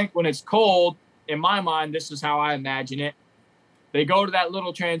 And I think when it's cold, in my mind, this is how I imagine it. They go to that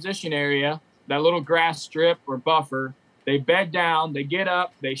little transition area, that little grass strip or buffer. They bed down, they get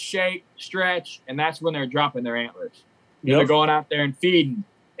up, they shake, stretch, and that's when they're dropping their antlers. Yep. They're going out there and feeding.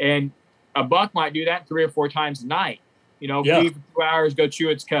 And a buck might do that 3 or 4 times a night. You know, feed for 2 hours, go chew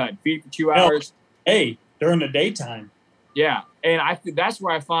its cud. Feed for 2 hours. Hey, during the daytime. Yeah, and I think that's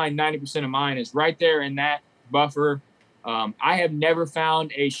where I find 90% of mine is right there in that buffer. I have never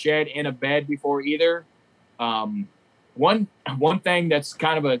found a shed in a bed before either. One thing that's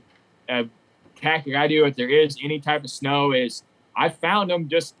kind of a tactic I do if there is any type of snow is I found them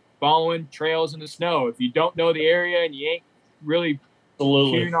just following trails in the snow. If you don't know the area and you ain't really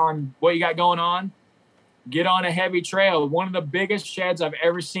keen on what you got going on, get on a heavy trail. One of the biggest sheds I've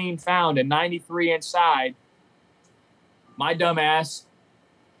ever seen found, a 93-inch side. My dumb ass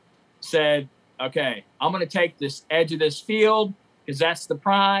said, okay, I'm going to take this edge of this field because that's the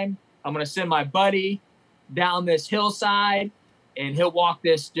prime. I'm going to send my buddy down this hillside and he'll walk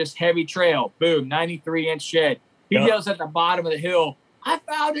this just heavy trail. Boom, 93-inch shed. He yells at the bottom of the hill, I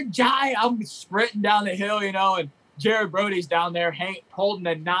found a giant. I'm sprinting down the hill, you know, and Jared Brody's down there holding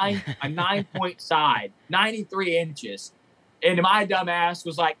a 9-point side, 93 inches. And my dumb ass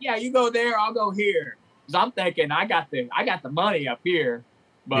was like, yeah, you go there, I'll go here. Because I'm thinking I got the money up here.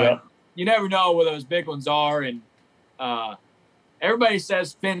 But you never know where those big ones are. And everybody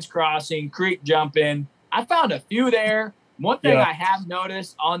says fence crossing, creek jumping. I found a few there. One thing I have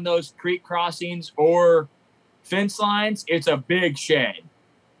noticed on those creek crossings or fence lines, it's a big shed.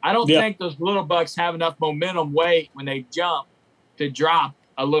 I don't think those little bucks have enough momentum weight when they jump to drop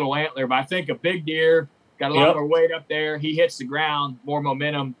a little antler. But I think a big deer got a lot more weight up there. He hits the ground, more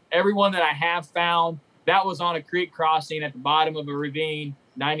momentum. Everyone that I have found, that was on a creek crossing at the bottom of a ravine,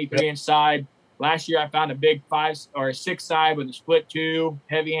 93-inch side. Last year I found a big 5 or 6 side with a split 2,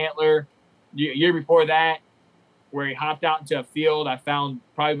 heavy antler. Year before that, where he hopped out into a field, I found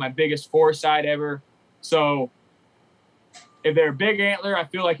probably my biggest 4 side ever. So if they're a big antler, I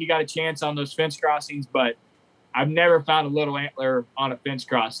feel like you got a chance on those fence crossings, but I've never found a little antler on a fence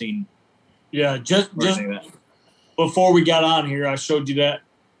crossing. Yeah, just before we got on here, I showed you that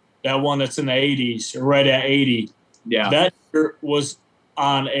one that's in the 80s, or right at 80. Yeah. That was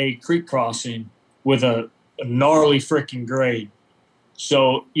on a creek crossing with a gnarly freaking grade.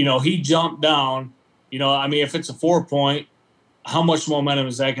 So, you know, he jumped down. You know, I mean, if it's a 4-point, how much momentum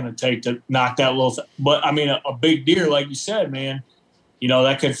is that going to take to knock that little But, I mean, a big deer, like you said, man, you know,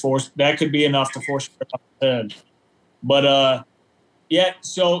 that could be enough to force it off the head. But,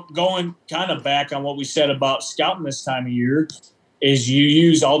 so going kind of back on what we said about scouting this time of year is you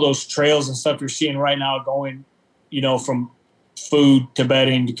use all those trails and stuff you're seeing right now going, you know, from food to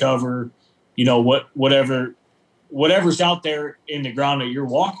bedding to cover, you know, whatever's out there in the ground that you're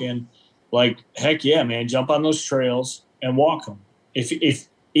walking. Like, heck yeah, man, jump on those trails and walk them. If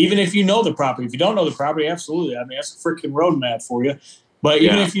even if you know the property, if you don't know the property, absolutely. I mean, that's a freaking roadmap for you. But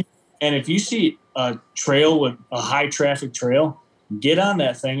even if you see a trail with a high traffic trail, get on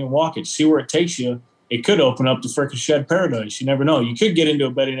that thing and walk it. See where it takes you. It could open up the freaking shed paradise. You never know. You could get into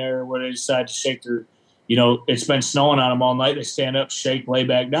a bedding area where they decide to shake their, you know, it's been snowing on them all night. They stand up, shake, lay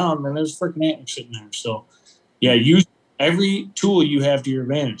back down, and then there's a freaking antler sitting there. So, yeah, use every tool you have to your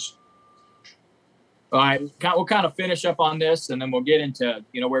advantage. All right, we'll kind of finish up on this, and then we'll get into,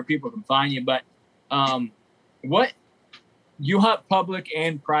 you know, where people can find you. But what you hunt public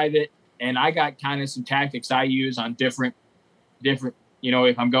and private, and I got kind of some tactics I use on different, you know,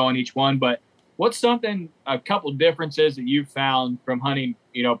 if I'm going each one. But what's a couple differences that you've found from hunting,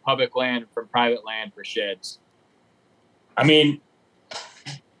 you know, public land from private land for sheds? I mean,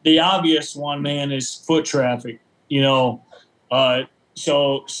 the obvious one, man, is foot traffic. You know,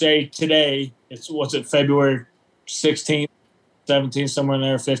 so say today, February 16th, 17th, somewhere in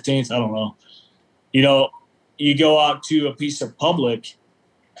there, 15th, I don't know. You know, you go out to a piece of public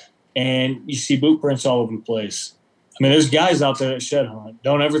and you see boot prints all over the place. I mean, there's guys out there that shed hunt.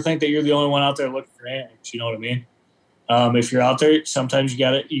 Don't ever think that you're the only one out there looking for antlers. You know what I mean? If you're out there, sometimes you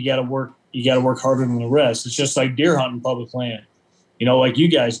gotta work harder than the rest. It's just like deer hunting public land. You know, like you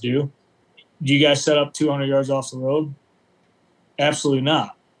guys do. Do you guys set up 200 yards off the road? Absolutely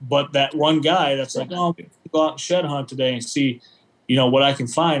not. But that one guy that's like, oh, I'm going to go out and shed hunt today and see, you know, what I can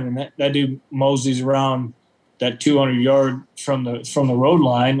find. And that dude moseys around that 200 yard from the road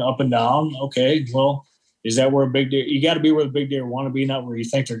line up and down. Okay, well, is that where a big deer? You got to be where the big deer want to be, not where you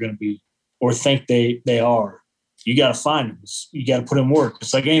think they're going to be or think they are. you got to find them. You got to put in work.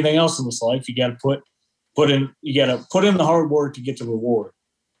 It's like anything else in this life. You got to put in the hard work to get the reward.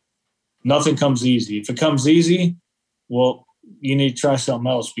 Nothing comes easy. If it comes easy, well, you need to try something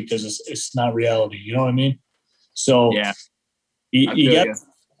else because it's not reality. You know what I mean? So Yeah, you got,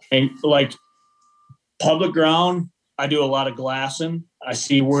 and like public ground, I do a lot of glassing. I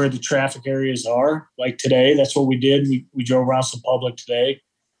see where the traffic areas are. Like today, that's what we did. We drove around some public today,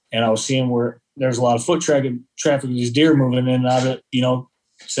 and I was seeing where there's a lot of foot traffic. These deer moving in and out of,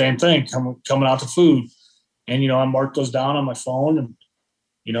 same thing, coming out to food. And, I mark those down on my phone, and,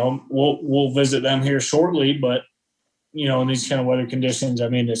 we'll visit them here shortly. But, in these kind of weather conditions, I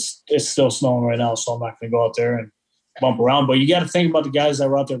mean, it's still snowing right now, so I'm not going to go out there and bump around. But you got to think about the guys that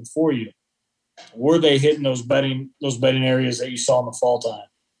were out there before you. Were they hitting those bedding areas that you saw in the fall time?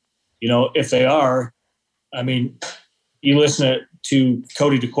 If they are, I mean, you listen to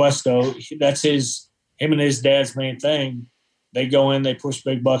Cody DeQuesto, that's him and his dad's main thing. They go in, they push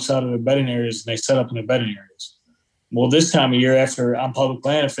big bucks out of their bedding areas, and they set up in their bedding areas. Well, this time of year, after on public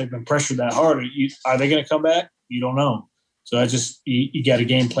land, if they've been pressured that hard, are they going to come back? You don't know. So that's just, you got a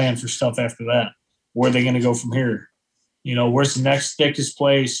game plan for stuff after that. Where are they going to go from here? Where's the next thickest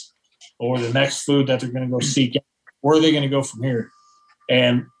place or the next food that they're going to go seek out? Where are they going to go from here?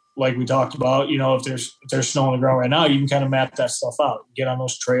 And like we talked about, if there's snow on the ground right now, you can kind of map that stuff out, get on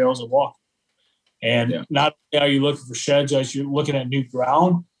those trails and walk. And not only are you looking for sheds, as you're looking at new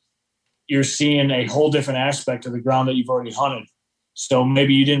ground, you're seeing a whole different aspect of the ground that you've already hunted. So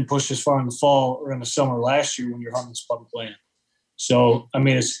maybe you didn't push as far in the fall or in the summer last year when you're hunting this public land. So, I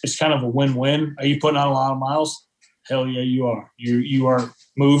mean, it's kind of a win-win. Are you putting on a lot of miles? Hell yeah, you are. You are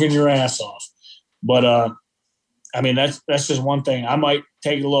moving your ass off. But, I mean, that's just one thing. I might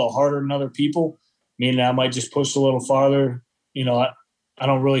take it a little harder than other people, meaning I might just push a little farther. I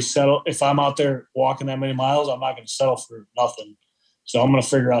don't really settle. If I'm out there walking that many miles, I'm not going to settle for nothing. So I'm going to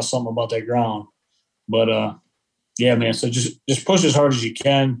figure out something about that ground. But, yeah, man, so just push as hard as you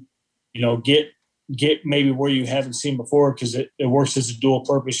can. Get maybe where you haven't seen before, because it works as a dual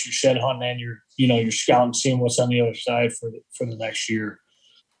purpose. You're shed hunting and you're scouting, seeing what's on the other side for the next year.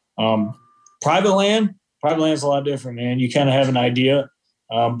 Private land's a lot different, man. You kind of have an idea.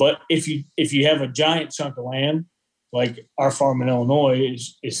 But if you have a giant chunk of land, like our farm in Illinois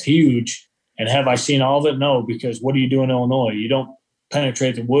is huge. And have I seen all of it? No, because what do you do in Illinois? You don't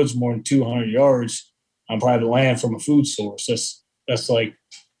penetrate the woods more than 200 yards on private land from a food source. That's like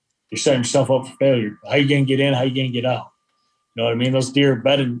you're setting yourself up for failure. How you going to get in? How you going to get out? You know what I mean? Those deer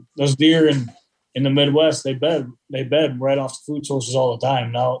in the Midwest, they bed right off the food sources all the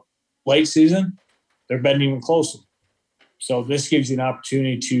time. Now, late season, they're bedding even closer. So this gives you an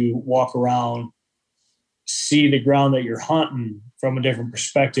opportunity to walk around, see the ground that you're hunting from a different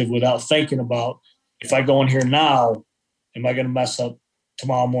perspective without thinking about, if I go in here now, am I going to mess up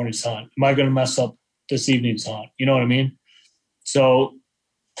tomorrow morning's hunt? Am I going to mess up this evening's hunt? You know what I mean? So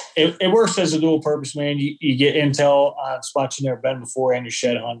it works as a dual purpose, man. You get intel on spots you've never been before and your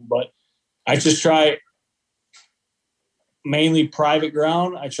shed hunt. But I just try mainly private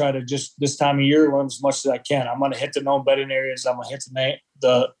ground. I try to just this time of year learn as much as I can. I'm going to hit the known bedding areas. I'm going to hit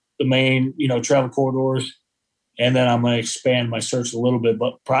the main, travel corridors. And then I'm going to expand my search a little bit.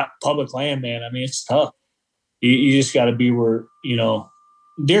 But public land, man, I mean, it's tough. You just got to be where,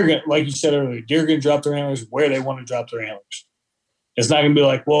 deer, like you said earlier, deer going to drop their antlers where they want to drop their antlers. It's not going to be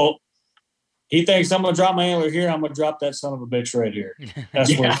like, well, he thinks I'm going to drop my antler here. I'm going to drop that son of a bitch right here.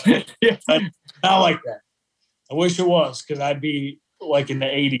 That's where it's not like that. I wish it was, because I'd be like in the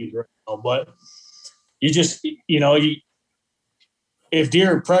 80s right now. But you just, if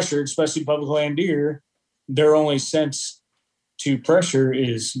deer are pressured, especially public land deer, their only sense to pressure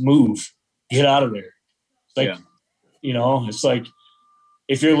is move, get out of there. It's like, it's like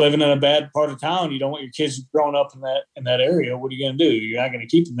if you're living in a bad part of town, you don't want your kids growing up in that area. What are you going to do? You're not going to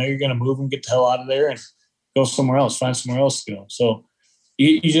keep them there. You're going to move them, get the hell out of there, and go somewhere else, find somewhere else to go. So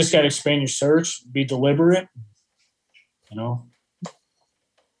you just got to expand your search, be deliberate, Well,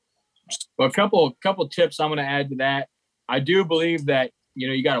 a couple tips I'm going to add to that. I do believe that,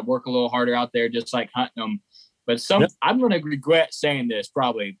 you got to work a little harder out there, just like hunting them. But I'm going to regret saying this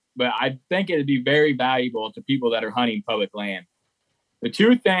probably, but I think it'd be very valuable to people that are hunting public land. The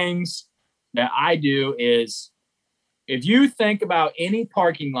two things that I do is, if you think about any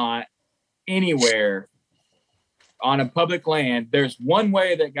parking lot anywhere on a public land, there's one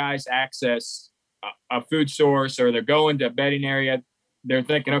way that guys access a food source, or they're going to a bedding area. They're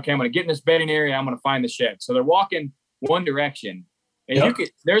thinking, okay, I'm going to get in this bedding area. I'm going to find the shed. So they're walking one direction, and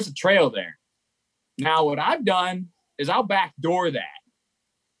there's a trail there. Now, what I've done is I'll backdoor that.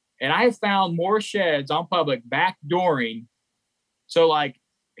 And I have found more sheds on public backdooring. So, like,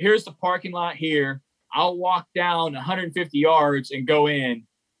 here's the parking lot here. I'll walk down 150 yards and go in.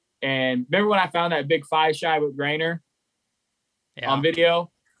 And remember when I found that big 5-shy with Grainer on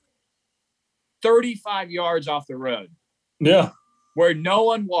video? 35 yards off the road. Yeah. Where no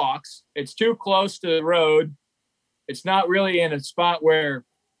one walks. It's too close to the road. It's not really in a spot where.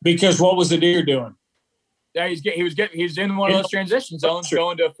 Because what was the deer doing? Yeah, he's in one of those transition zones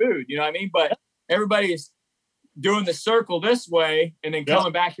going to food. You know what I mean? But everybody's doing the circle this way and then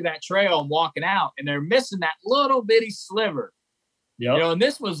coming back to that trail and walking out, and they're missing that little bitty sliver. Yep. You know, and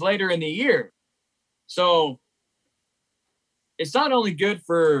this was later in the year. So it's not only good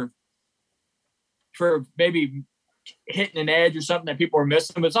for maybe hitting an edge or something that people are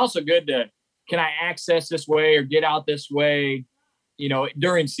missing, but it's also good to, can I access this way or get out this way, you know,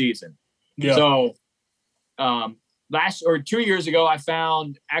 during season. Yeah. So 2 years ago, I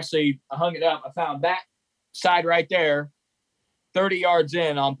hung it up. I found that side right there, 30 yards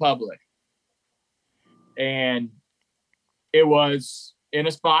in on public. And it was in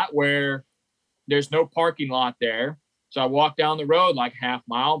a spot where there's no parking lot there. So I walked down the road like half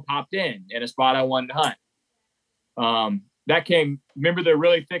mile and popped in a spot I wanted to hunt. Remember the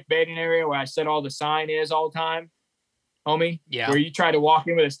really thick baiting area where I said all the sign is all the time, homie? Yeah. Where you try to walk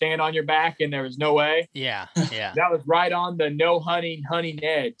in with a stand on your back and there was no way? Yeah, yeah. That was right on the no hunting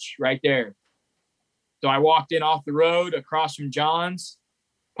edge right there. So I walked in off the road across from John's,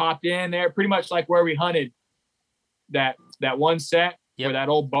 popped in there, pretty much like where we hunted that one set where that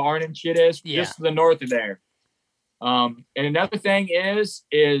old barn and shit is, just to the north of there. And another thing is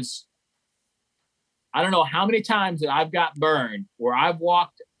I don't know how many times that I've got burned where I've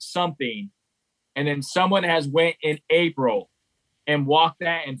walked something and then someone has went in April and walked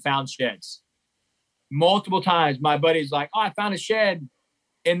that and found sheds. Multiple times my buddy's like, oh, I found a shed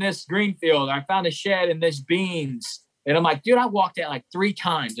in this green field. I found a shed in this beans. And I'm like, dude, I walked that like 3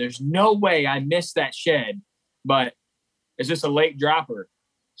 times. There's no way I missed that shed, but it's just a late dropper.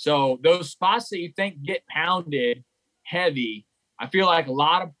 So those spots that you think get pounded heavy, I feel like a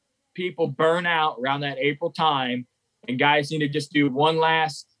lot of people burn out around that April time, and guys need to just do one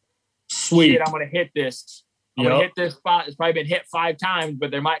last sweep. I'm going to hit this. I'm going to hit this spot. It's probably been hit 5 times,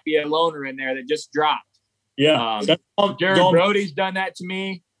 but there might be a loner in there that just dropped. Yeah. Jared Brody's done that to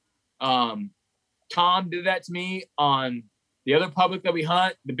me. Tom did that to me on the other public that we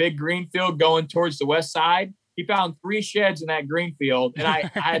hunt, the big green field going towards the west side. He found 3 sheds in that green field, and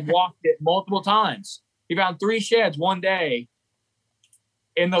I had walked it multiple times. He found 3 sheds one day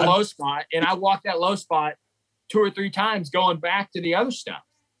in the low spot, and I walked that low spot 2 or 3 times going back to the other stuff.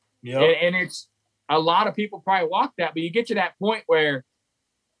 Yeah. And it's a lot of people probably walk that, but you get to that point where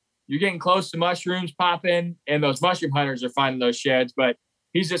you're getting close to mushrooms popping, and those mushroom hunters are finding those sheds, but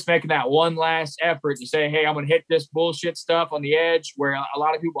he's just making that one last effort to say, hey, I'm going to hit this bullshit stuff on the edge where a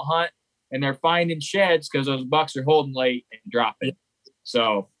lot of people hunt, and they're finding sheds because those bucks are holding late and dropping.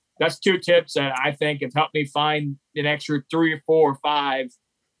 So that's 2 tips that I think have helped me find an extra 3 or 4 or 5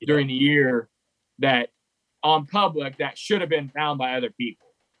 during the year that on public that should have been found by other people.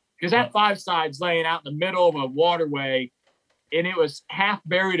 Because that 5 side's laying out in the middle of a waterway, and it was half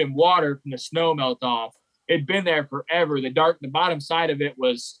buried in water from the snow melt off. It'd been there forever. The bottom side of it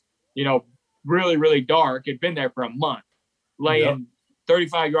was, really, really dark. It'd been there for a month, laying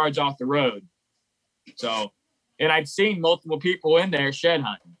 35 yards off the road. So, and I'd seen multiple people in there shed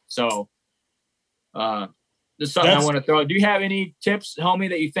hunting. So, just something I want to throw. Do you have any tips, homie,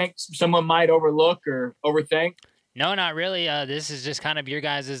 that you think someone might overlook or overthink? No, not really. This is just kind of your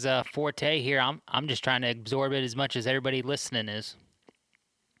guys' forte here. I'm just trying to absorb it as much as everybody listening is.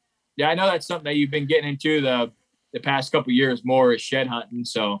 Yeah, I know that's something that you've been getting into the past couple of years more is shed hunting.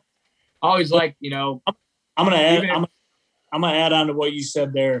 So I always like, I'm gonna add on to what you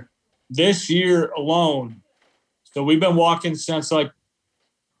said there. This year alone, so we've been walking since like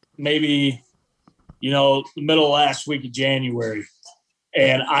maybe the middle of last week of January,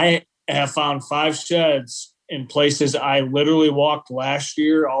 and I have found 5 sheds in places I literally walked last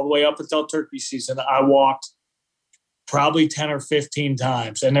year all the way up until turkey season. I walked probably 10 or 15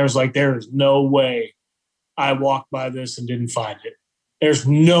 times. And there's no way I walked by this and didn't find it. There's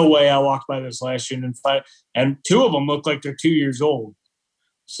no way I walked by this last year and didn't find it. And 2 of them look like they're 2 years old.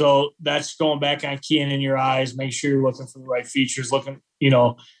 So that's going back on keying in your eyes, make sure you're looking for the right features,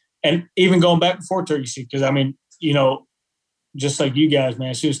 and even going back before turkey season. Because just like you guys,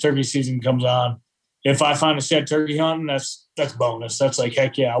 man, as soon as turkey season comes on, if I find a shed turkey hunting, that's bonus. That's like,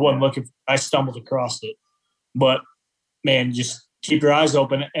 heck yeah, I wasn't looking. I stumbled across it. But, man, just keep your eyes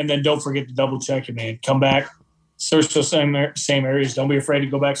open. And then don't forget to double check it, man. Come back search those same areas. Don't be afraid to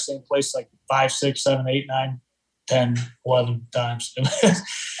go back to the same place like 5, 6, 7, 8, 9, 10, 11 times.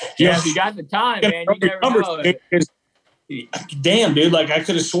 Yeah, if you got the time, man, you never know. Damn, dude, like I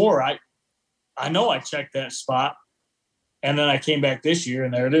could have swore I know I checked that spot. And then I came back this year,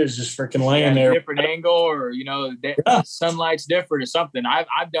 and there it is, just freaking laying there. Different angle, or sunlight's different or something.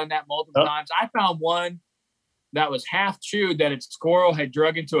 I've done that multiple times. I found one that was half chewed that its squirrel had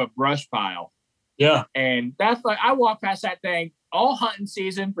drug into a brush pile. Yeah, and that's like I walked past that thing all hunting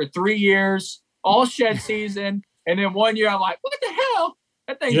season for 3 years, all shed season, and then 1 year I'm like, what the hell?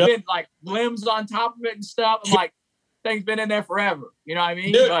 That thing's been like limbs on top of it and stuff. I'm like, thing's been in there forever. You know what I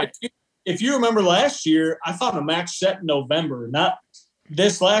mean? Dude, but if you remember last year, I found a max set in November. Not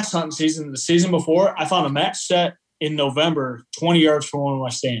this last hunting season, the season before, I found a max set in November, 20 yards from one of my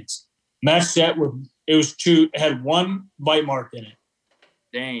stands. Max set it had one bite mark in it.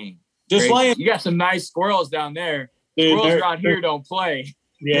 Dang. Just laying. You got some nice squirrels down there. Dude, squirrels around here don't play.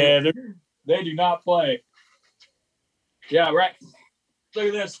 Yeah, they do not play. Yeah, right. Look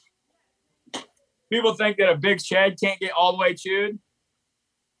at this. People think that a big shed can't get all the way chewed.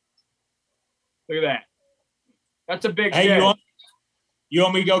 Look at that. That's a big shed. You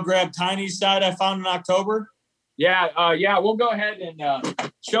want me to go grab Tiny's side I found in October? Yeah, we'll go ahead and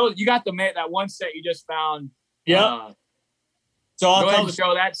show. You got that one set you just found. Yeah. So I'll go ahead and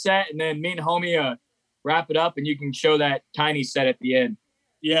show that set, and then me and homie wrap it up, and you can show that Tiny set at the end.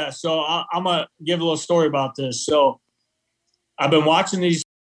 Yeah, so I'm going to give a little story about this. So I've been watching these.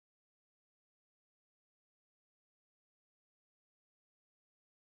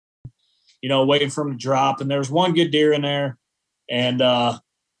 Waiting for him to drop. And there was one good deer in there. And I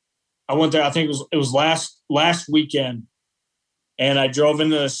went there, I think it was last weekend. And I drove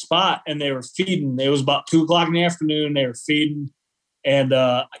into the spot and they were feeding. It was about 2:00 in the afternoon. They were feeding. And,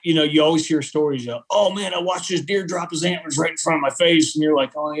 you always hear stories of, oh, man, I watched this deer drop his antlers right in front of my face. And you're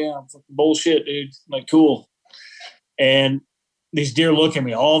like, oh, yeah, I'm fucking bullshit, dude. I'm like, cool. And these deer look at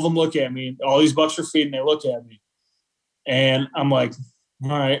me. All of them look at me. All these bucks are feeding. They look at me. And I'm like, all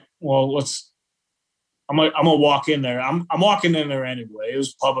right, well, I'm gonna walk in there. I'm walking in there anyway. It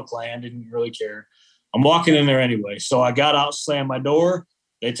was public land, didn't really care. I'm walking in there anyway. So I got out, slammed my door.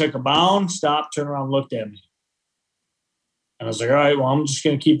 They took a bound, stopped, turned around, looked at me. And I was like, all right, well, I'm just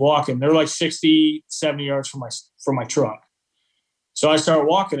gonna keep walking. They're like 60, 70 yards from my truck. So I start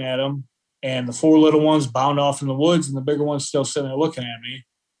walking at them, and the 4 little ones bound off in the woods, and the bigger one's still sitting there looking at me.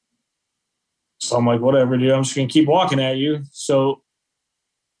 So I'm like, whatever, dude, I'm just gonna keep walking at you. So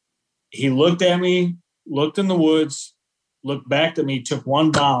he looked at me, looked in the woods, looked back at me, took one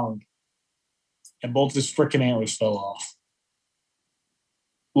bound, and both his freaking antlers fell off.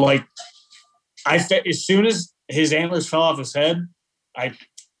 Like, as soon as his antlers fell off his head, I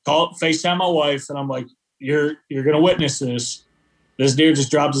FaceTime my wife, and I'm like, you're going to witness this. This deer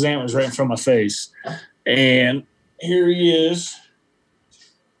just dropped his antlers right in front of my face. And here he is.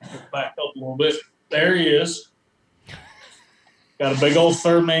 Back up a little bit. There he is. Got a big old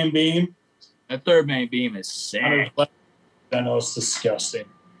third main beam. That third main beam is sick. I know, it's disgusting.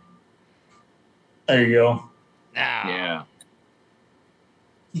 There you go. Yeah.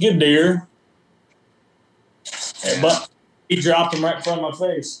 Good deer. Yeah. But he dropped him right in front of my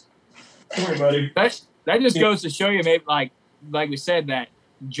face. Come here, buddy. That just goes to show you, maybe like we said, that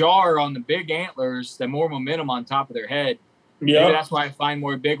jar on the big antlers, the more momentum on top of their head. Yeah. Maybe that's why I find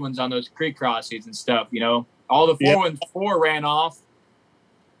more big ones on those creek crossings and stuff, All the 4 ran off,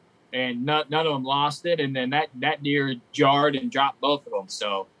 and none of them lost it. And then that deer jarred and dropped both of them.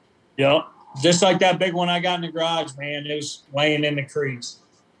 So, just like that big one I got in the garage, man. It was laying in the creeks.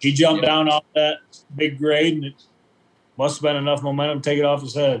 He jumped down off that big grade, and it must have been enough momentum to take it off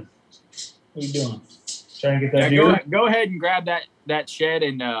his head. What are you doing? Trying to get that deer? Go ahead and grab that shed,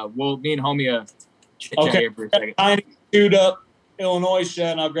 and me and homie chit-chat here for a second. Tiny chewed up Illinois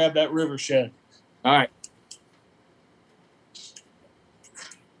shed, and I'll grab that river shed. All right.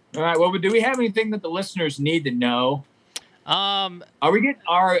 All right. Well, do we have anything that the listeners need to know? Is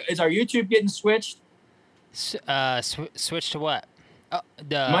our YouTube getting switched? Switch to what?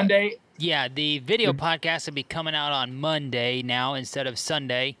 Monday. Yeah, the video podcast will be coming out on Monday now instead of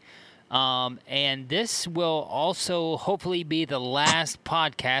Sunday. And this will also hopefully be the last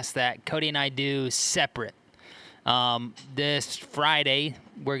podcast that Cody and I do separate. This Friday,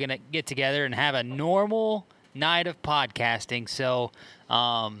 we're going to get together and have a normal night of podcasting. So,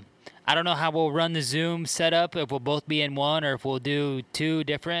 I don't know how we'll run the Zoom setup, if we'll both be in one or if we'll do 2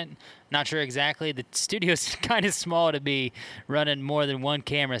 different. Not sure exactly. The studio's kind of small to be running more than one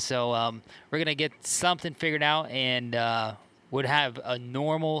camera. So, we're going to get something figured out and would have a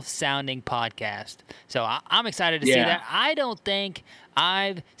normal sounding podcast. So I'm excited to see that. I don't think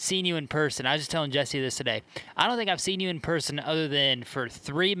I've seen you in person. I was just telling Jesse this today. I don't think I've seen you in person other than for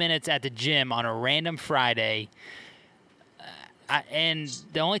 3 minutes at the gym on a random Friday. And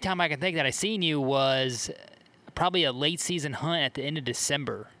the only time I can think that I seen you was probably a late season hunt at the end of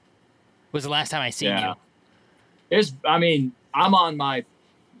December. Was the last time I seen you. I'm on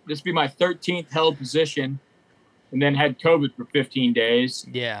this will be my 13th held position, and then had COVID for 15 days.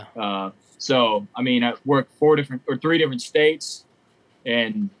 Yeah. So I worked 3 different states,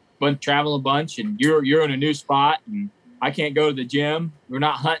 and travel a bunch. And you're in a new spot, and I can't go to the gym. We're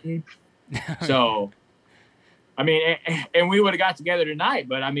not hunting, so and we would have got together tonight.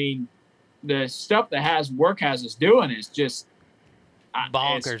 But the stuff that work has us doing is just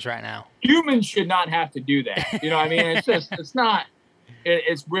bonkers right now. Humans should not have to do that. You know what I mean? It's just it's not.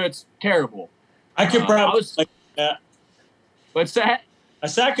 It's terrible. I could probably like that. What's that? I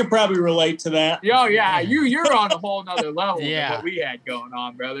said I could probably relate to that. Oh yeah, you're on a whole nother level than what we had going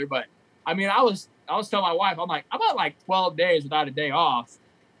on, brother. But I was telling my wife, I'm about 12 days without a day off,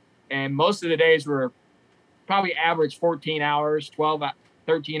 and most of the days were probably average 14 hours, 12,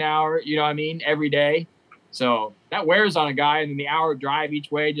 13 hours. You know what I mean? Every day. So that wears on a guy, and then the hour drive each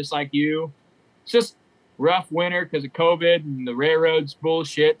way, just like you. It's just rough winter because of COVID and the railroad's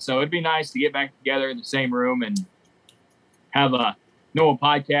bullshit. So it'd be nice to get back together in the same room and have a normal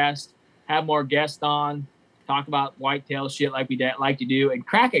podcast, have more guests on, talk about whitetail shit like we like to do, and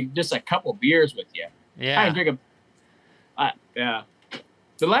crack just a couple beers with you. Yeah. I drink yeah.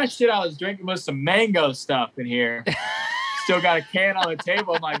 The last shit I was drinking was some mango stuff in here. Still got a can on the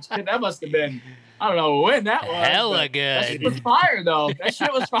table. I'm like, shit, that must have been, I don't know when that was. Hella good. That shit was fire, though. That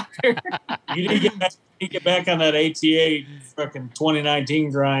shit was fire. You need to get back on that ATA fucking 2019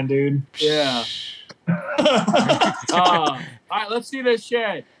 grind, dude. Yeah. All right, let's see this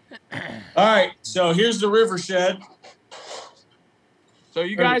shed. All right, so here's the river shed. So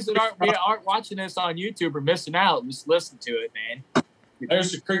you guys that aren't watching this on YouTube are missing out. Just listen to it, man.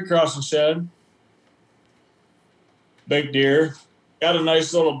 There's the creek crossing shed. Big deer. Got a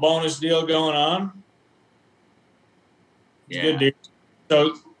nice little bonus deal going on. Yeah. Good deer.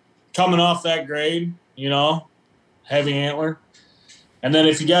 So coming off that grade, heavy antler. And then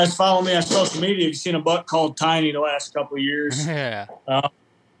if you guys follow me on social media, you've seen a buck called Tiny the last couple of years. Yeah.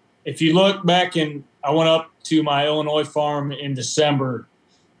 If you look back I went up to my Illinois farm in December,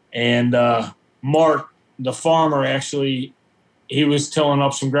 and Mark, the farmer, actually, he was tilling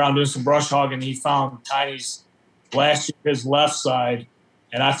up some ground, doing some brush hogging, and he found Tiny's last year, his left side,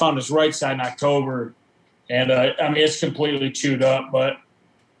 and I found his right side in October. And, it's completely chewed up, but,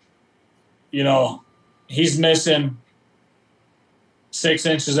 he's missing 6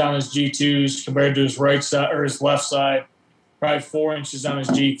 inches on his G2s compared to his right side or his left side, probably 4 inches on his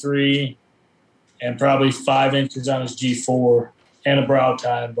G3, and probably 5 inches on his G4 and a brow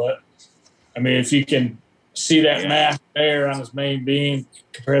tine. But if you can see that mass there on his main beam,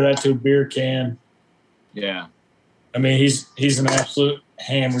 compare that to a beer can. Yeah. He's an absolute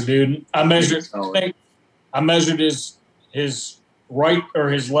hammer, dude. I measured his right or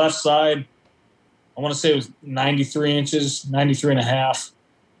his left side. I want to say it was 93 inches, 93 and a half.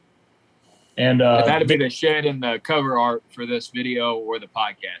 And that'd be the shed in the cover art for this video or the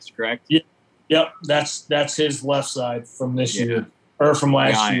podcast, correct? Yeah. Yep. That's his left side from this year or from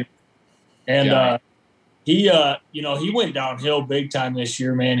last year. And he went downhill big time this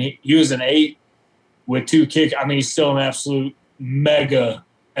year, man. He was an 8 with 2 kick. He's still an absolute mega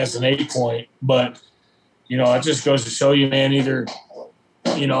as an 8-point, but it just goes to show you, man, either,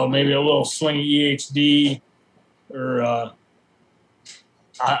 maybe a little swingy EHD or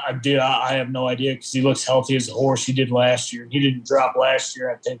I have no idea because he looks healthy as a horse. He did last year. He didn't drop last year,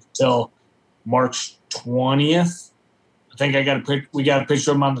 I think, until March 20th. I think we got a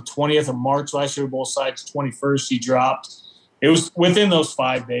picture of him on the 20th of March last year, both sides. 21st, he dropped. It was within those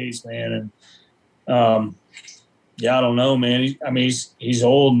 5 days, man. And I don't know, man. He's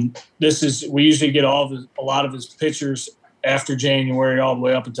old. We usually get a lot of his pictures after January all the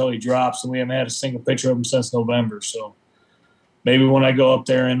way up until he drops, and we haven't had a single picture of him since November. So maybe when I go up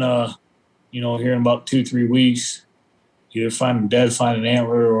there and here in about 2-3 weeks, either find him dead, find an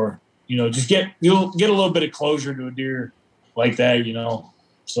antler, or just get a little bit of closure to a deer like that.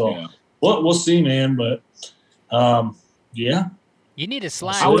 So we'll see, man. But yeah. You need to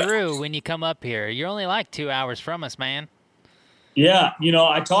slide through when you come up here. You're only like 2 hours from us, man. Yeah,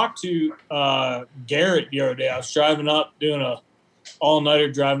 I talked to Garrett the other day. I was driving up, doing a all-nighter,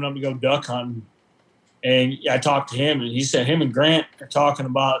 driving up to go duck hunting. And I talked to him, and he said him and Grant are talking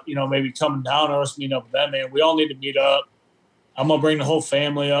about, maybe coming down or us meeting up with that, man. We all need to meet up I'm gonna bring the whole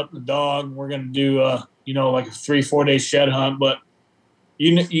family up, the dog. We're gonna do like a 3-4 day shed hunt. But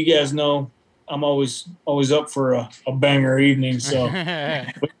you guys know I'm always up for a banger evening. So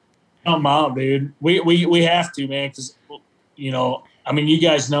come out, dude. We have to, man, because you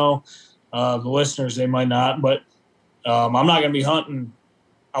guys know, the listeners, they might not, but I'm not gonna be hunting.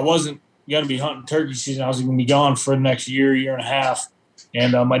 I wasn't gonna be hunting turkey season. I was gonna be gone for the next year and a half,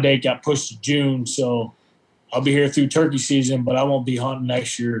 and my date got pushed to June, so I'll be here through turkey season, but I won't be hunting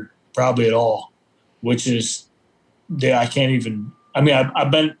next year probably at all, which is, I can't even. I mean,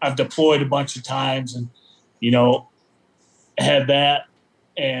 I've deployed a bunch of times, and had that,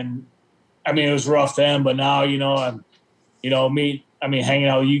 and I mean it was rough then, but now I'm hanging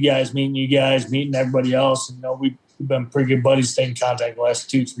out with you guys, meeting everybody else, and we've been pretty good buddies, staying in contact the last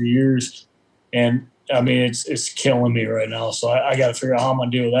 2-3 years, and I mean it's killing me right now, so I got to figure out how I'm gonna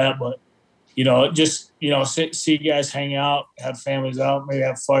deal with that, but. See you guys hang out, have families out, maybe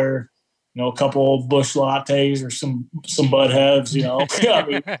have fire, a couple old bush lattes or some bud heads, I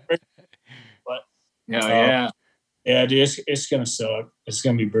mean, but yeah, dude, it's gonna suck. It's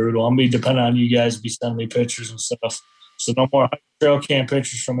gonna be brutal. I'm gonna be dependent on you guys to be sending me pictures and stuff. So no more trail cam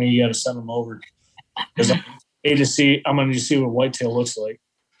pictures from me. You got to send them over because I'm gonna need to see what whitetail looks like.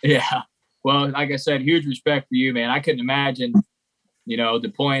 Yeah. Well, like I said, huge respect for you, man. I couldn't imagine.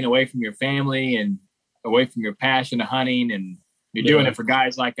 Deploying away from your family and away from your passion of hunting, and you're doing it for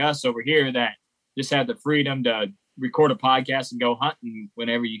guys like us over here that just have the freedom to record a podcast and go hunting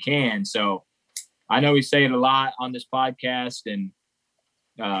whenever you can. So I know we say it a lot on this podcast, and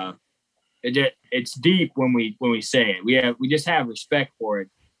it's deep when we say it. We just have respect for it.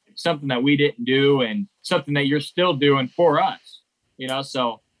 It's something that we didn't do, and something that you're still doing for us.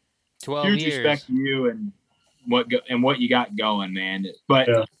 So 12 huge years. respect to you and what you got going, man. But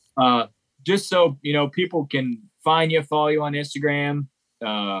just so people can find you, follow you on Instagram,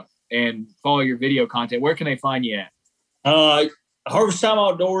 and follow your video content, where can they find you at? Harvest Time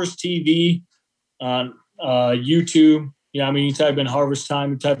Outdoors TV on YouTube. You type in Harvest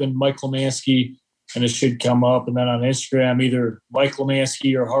Time, you type in Mike Lemansky, and it should come up. And then on Instagram, either Mike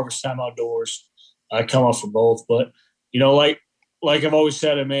Lemansky or Harvest Time Outdoors. I come up for both, but like I've always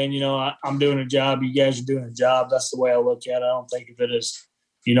said it, man, I'm doing a job. You guys are doing a job. That's the way I look at it. I don't think of it as,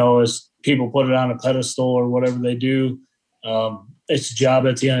 as people put it on a pedestal or whatever they do. It's a job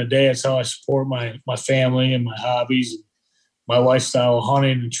at the end of the day. It's how I support my family and my hobbies, and my lifestyle of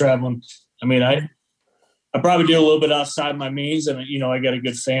hunting and traveling. I mean, I probably do a little bit outside my means, and, I got a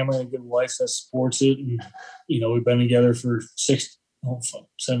good family, a good wife that supports it. And, we've been together for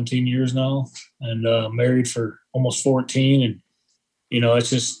 17 years now, and married for almost 14. And,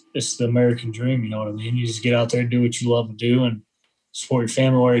 it's the American dream. You know what I mean? You just get out there and do what you love to do and support your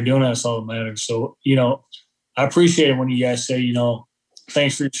family while you're doing that. That's all that matters. So, I appreciate it when you guys say,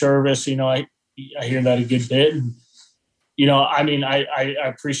 thanks for your service. I hear that a good bit. And, I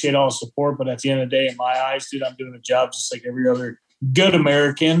appreciate all the support, but at the end of the day, in my eyes, dude, I'm doing a job just like every other good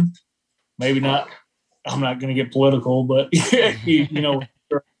American. Maybe not, I'm not going to get political, but, you're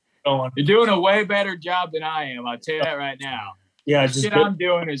doing a way better job than I am. I'll tell you that right now. Yeah, the shit I'm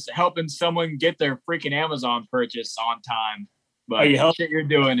doing is helping someone get their freaking Amazon purchase on time. But the shit you're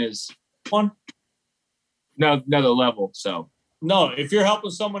doing is another level. So no, if you're helping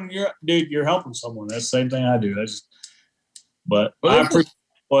someone, you're helping someone. That's the same thing I do. I appreciate it,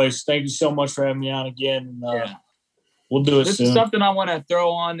 boys. Thank you so much for having me on again. We'll do it soon. This is something I want to throw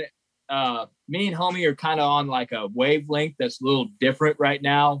on. Me and homie are kind of on like a wavelength that's a little different right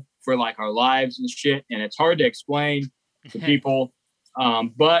now for like our lives and shit, and it's hard to explain to people.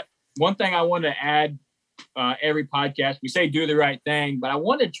 But one thing I want to add, every podcast, we say do the right thing, but I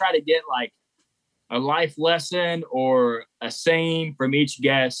want to try to get like a life lesson or a saying from each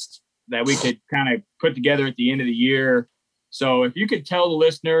guest that we could kind of put together at the end of the year. So if you could tell the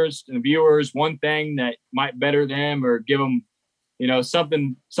listeners and the viewers one thing that might better them or give them,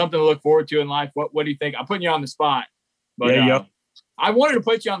 something to look forward to in life, what do you think? I'm putting you on the spot, but I wanted to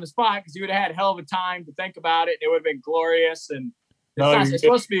put you on the spot because you would have had a hell of a time to think about it. It would have been glorious. And it's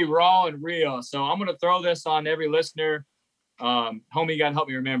supposed to be raw and real. So I'm going to throw this on every listener. Homie, you got to help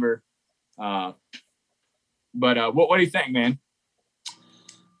me remember. But what do you think, man?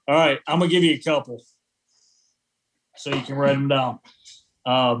 All right. I'm going to give you a couple so you can write them down.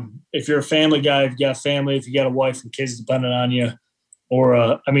 If you're a family guy, if you got family, if you got a wife and kids dependent on you,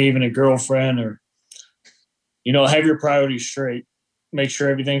 or even a girlfriend, or, have your priorities straight. Make sure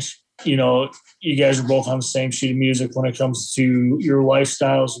everything's, you guys are both on the same sheet of music when it comes to your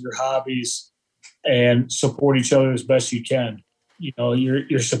lifestyles, your hobbies, and support each other as best you can.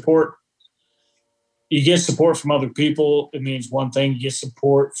 Your support you get support from other people. It means one thing. You get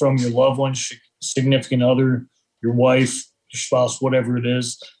support from your loved ones, significant other, your wife, your spouse, whatever it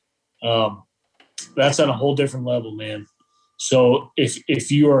is. That's on a whole different level, man. So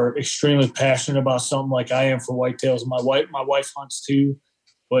if you are extremely passionate about something like I am for whitetails, my wife hunts too,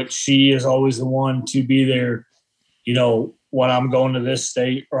 but she is always the one to be there, you know, when I'm going to this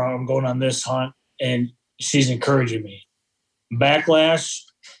state or I'm going on this hunt, and she's encouraging me. Backlash,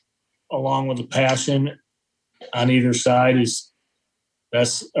 along with the passion on either side,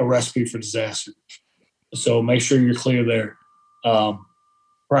 that's a recipe for disaster. So make sure you're clear there.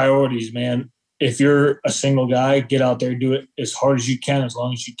 Priorities, man. If you're a single guy, get out there, do it as hard as you can, as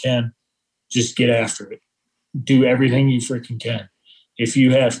long as you can. Just get after it. Do everything you freaking can. If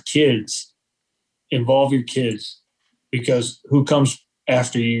you have kids, involve your kids, because who comes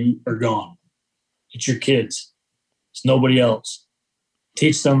after you are gone? It's your kids. It's nobody else.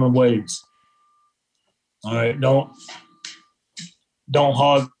 Teach them the ways. All right. Don't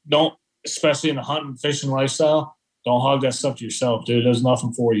hog, especially in the hunting, fishing lifestyle, don't hog that stuff to yourself, dude. There's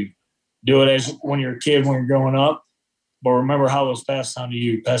nothing for you. Do it as when you're a kid, when you're growing up, but remember how it was passed on to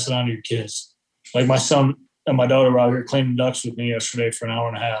you. Pass it on to your kids. Like my son and my daughter were out here cleaning ducks with me yesterday for an hour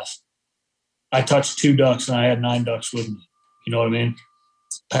and a half. I touched 2 ducks and I had 9 ducks with me. You know what I mean?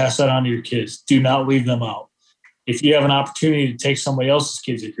 Pass that on to your kids. Do not leave them out. If you have an opportunity to take somebody else's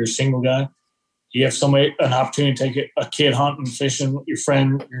kids, if you're a single guy, you have an opportunity to take a kid hunting, fishing, your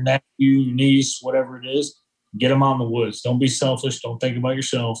friend, your nephew, your niece, whatever it is, get them out in the woods. Don't be selfish. Don't think about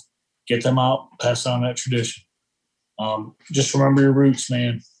yourself. Get them out, pass on that tradition. Just remember your roots,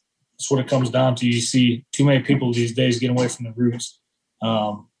 man. That's what it comes down to. You see too many people these days getting away from the roots.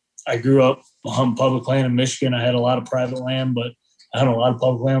 I grew up hunting public land in Michigan. I had a lot of private land, but I had a lot of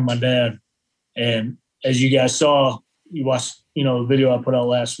public land with my dad. And as you guys saw, you watched, the video I put out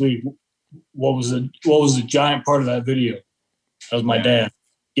last week. What was the giant part of that video? That was my dad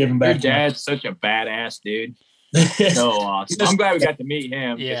giving back. Your dad's such a badass dude. So awesome. I'm glad we got to meet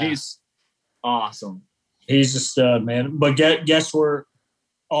him. Yeah. He's awesome. He's a stud, man. But guess where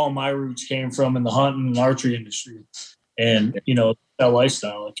all my roots came from in the hunting and archery industry. And, that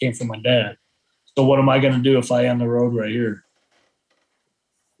lifestyle, it came from my dad. So what am I going to do if I end the road right here?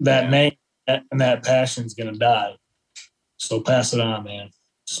 That name and that passion is going to die. So pass it on, man.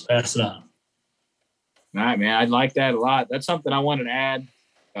 Just pass it on. All right, man. I like that a lot. That's something I wanted to add.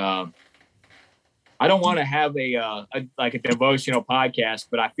 I don't want to have a devotional podcast,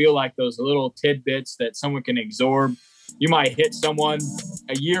 but I feel like those little tidbits that someone can absorb, you might hit someone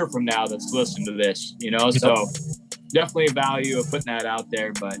a year from now that's listening to this, so definitely a value of putting that out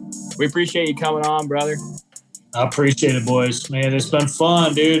there. But we appreciate you coming on, brother. I appreciate it, boys. Man, it's been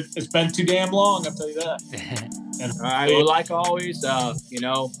fun, dude. It's been too damn long, I'll tell you that. All right, well, like always,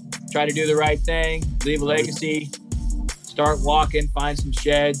 try to do the right thing, leave a legacy. Start walking, find some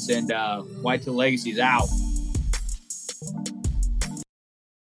sheds, and Whitetail Legacy's out.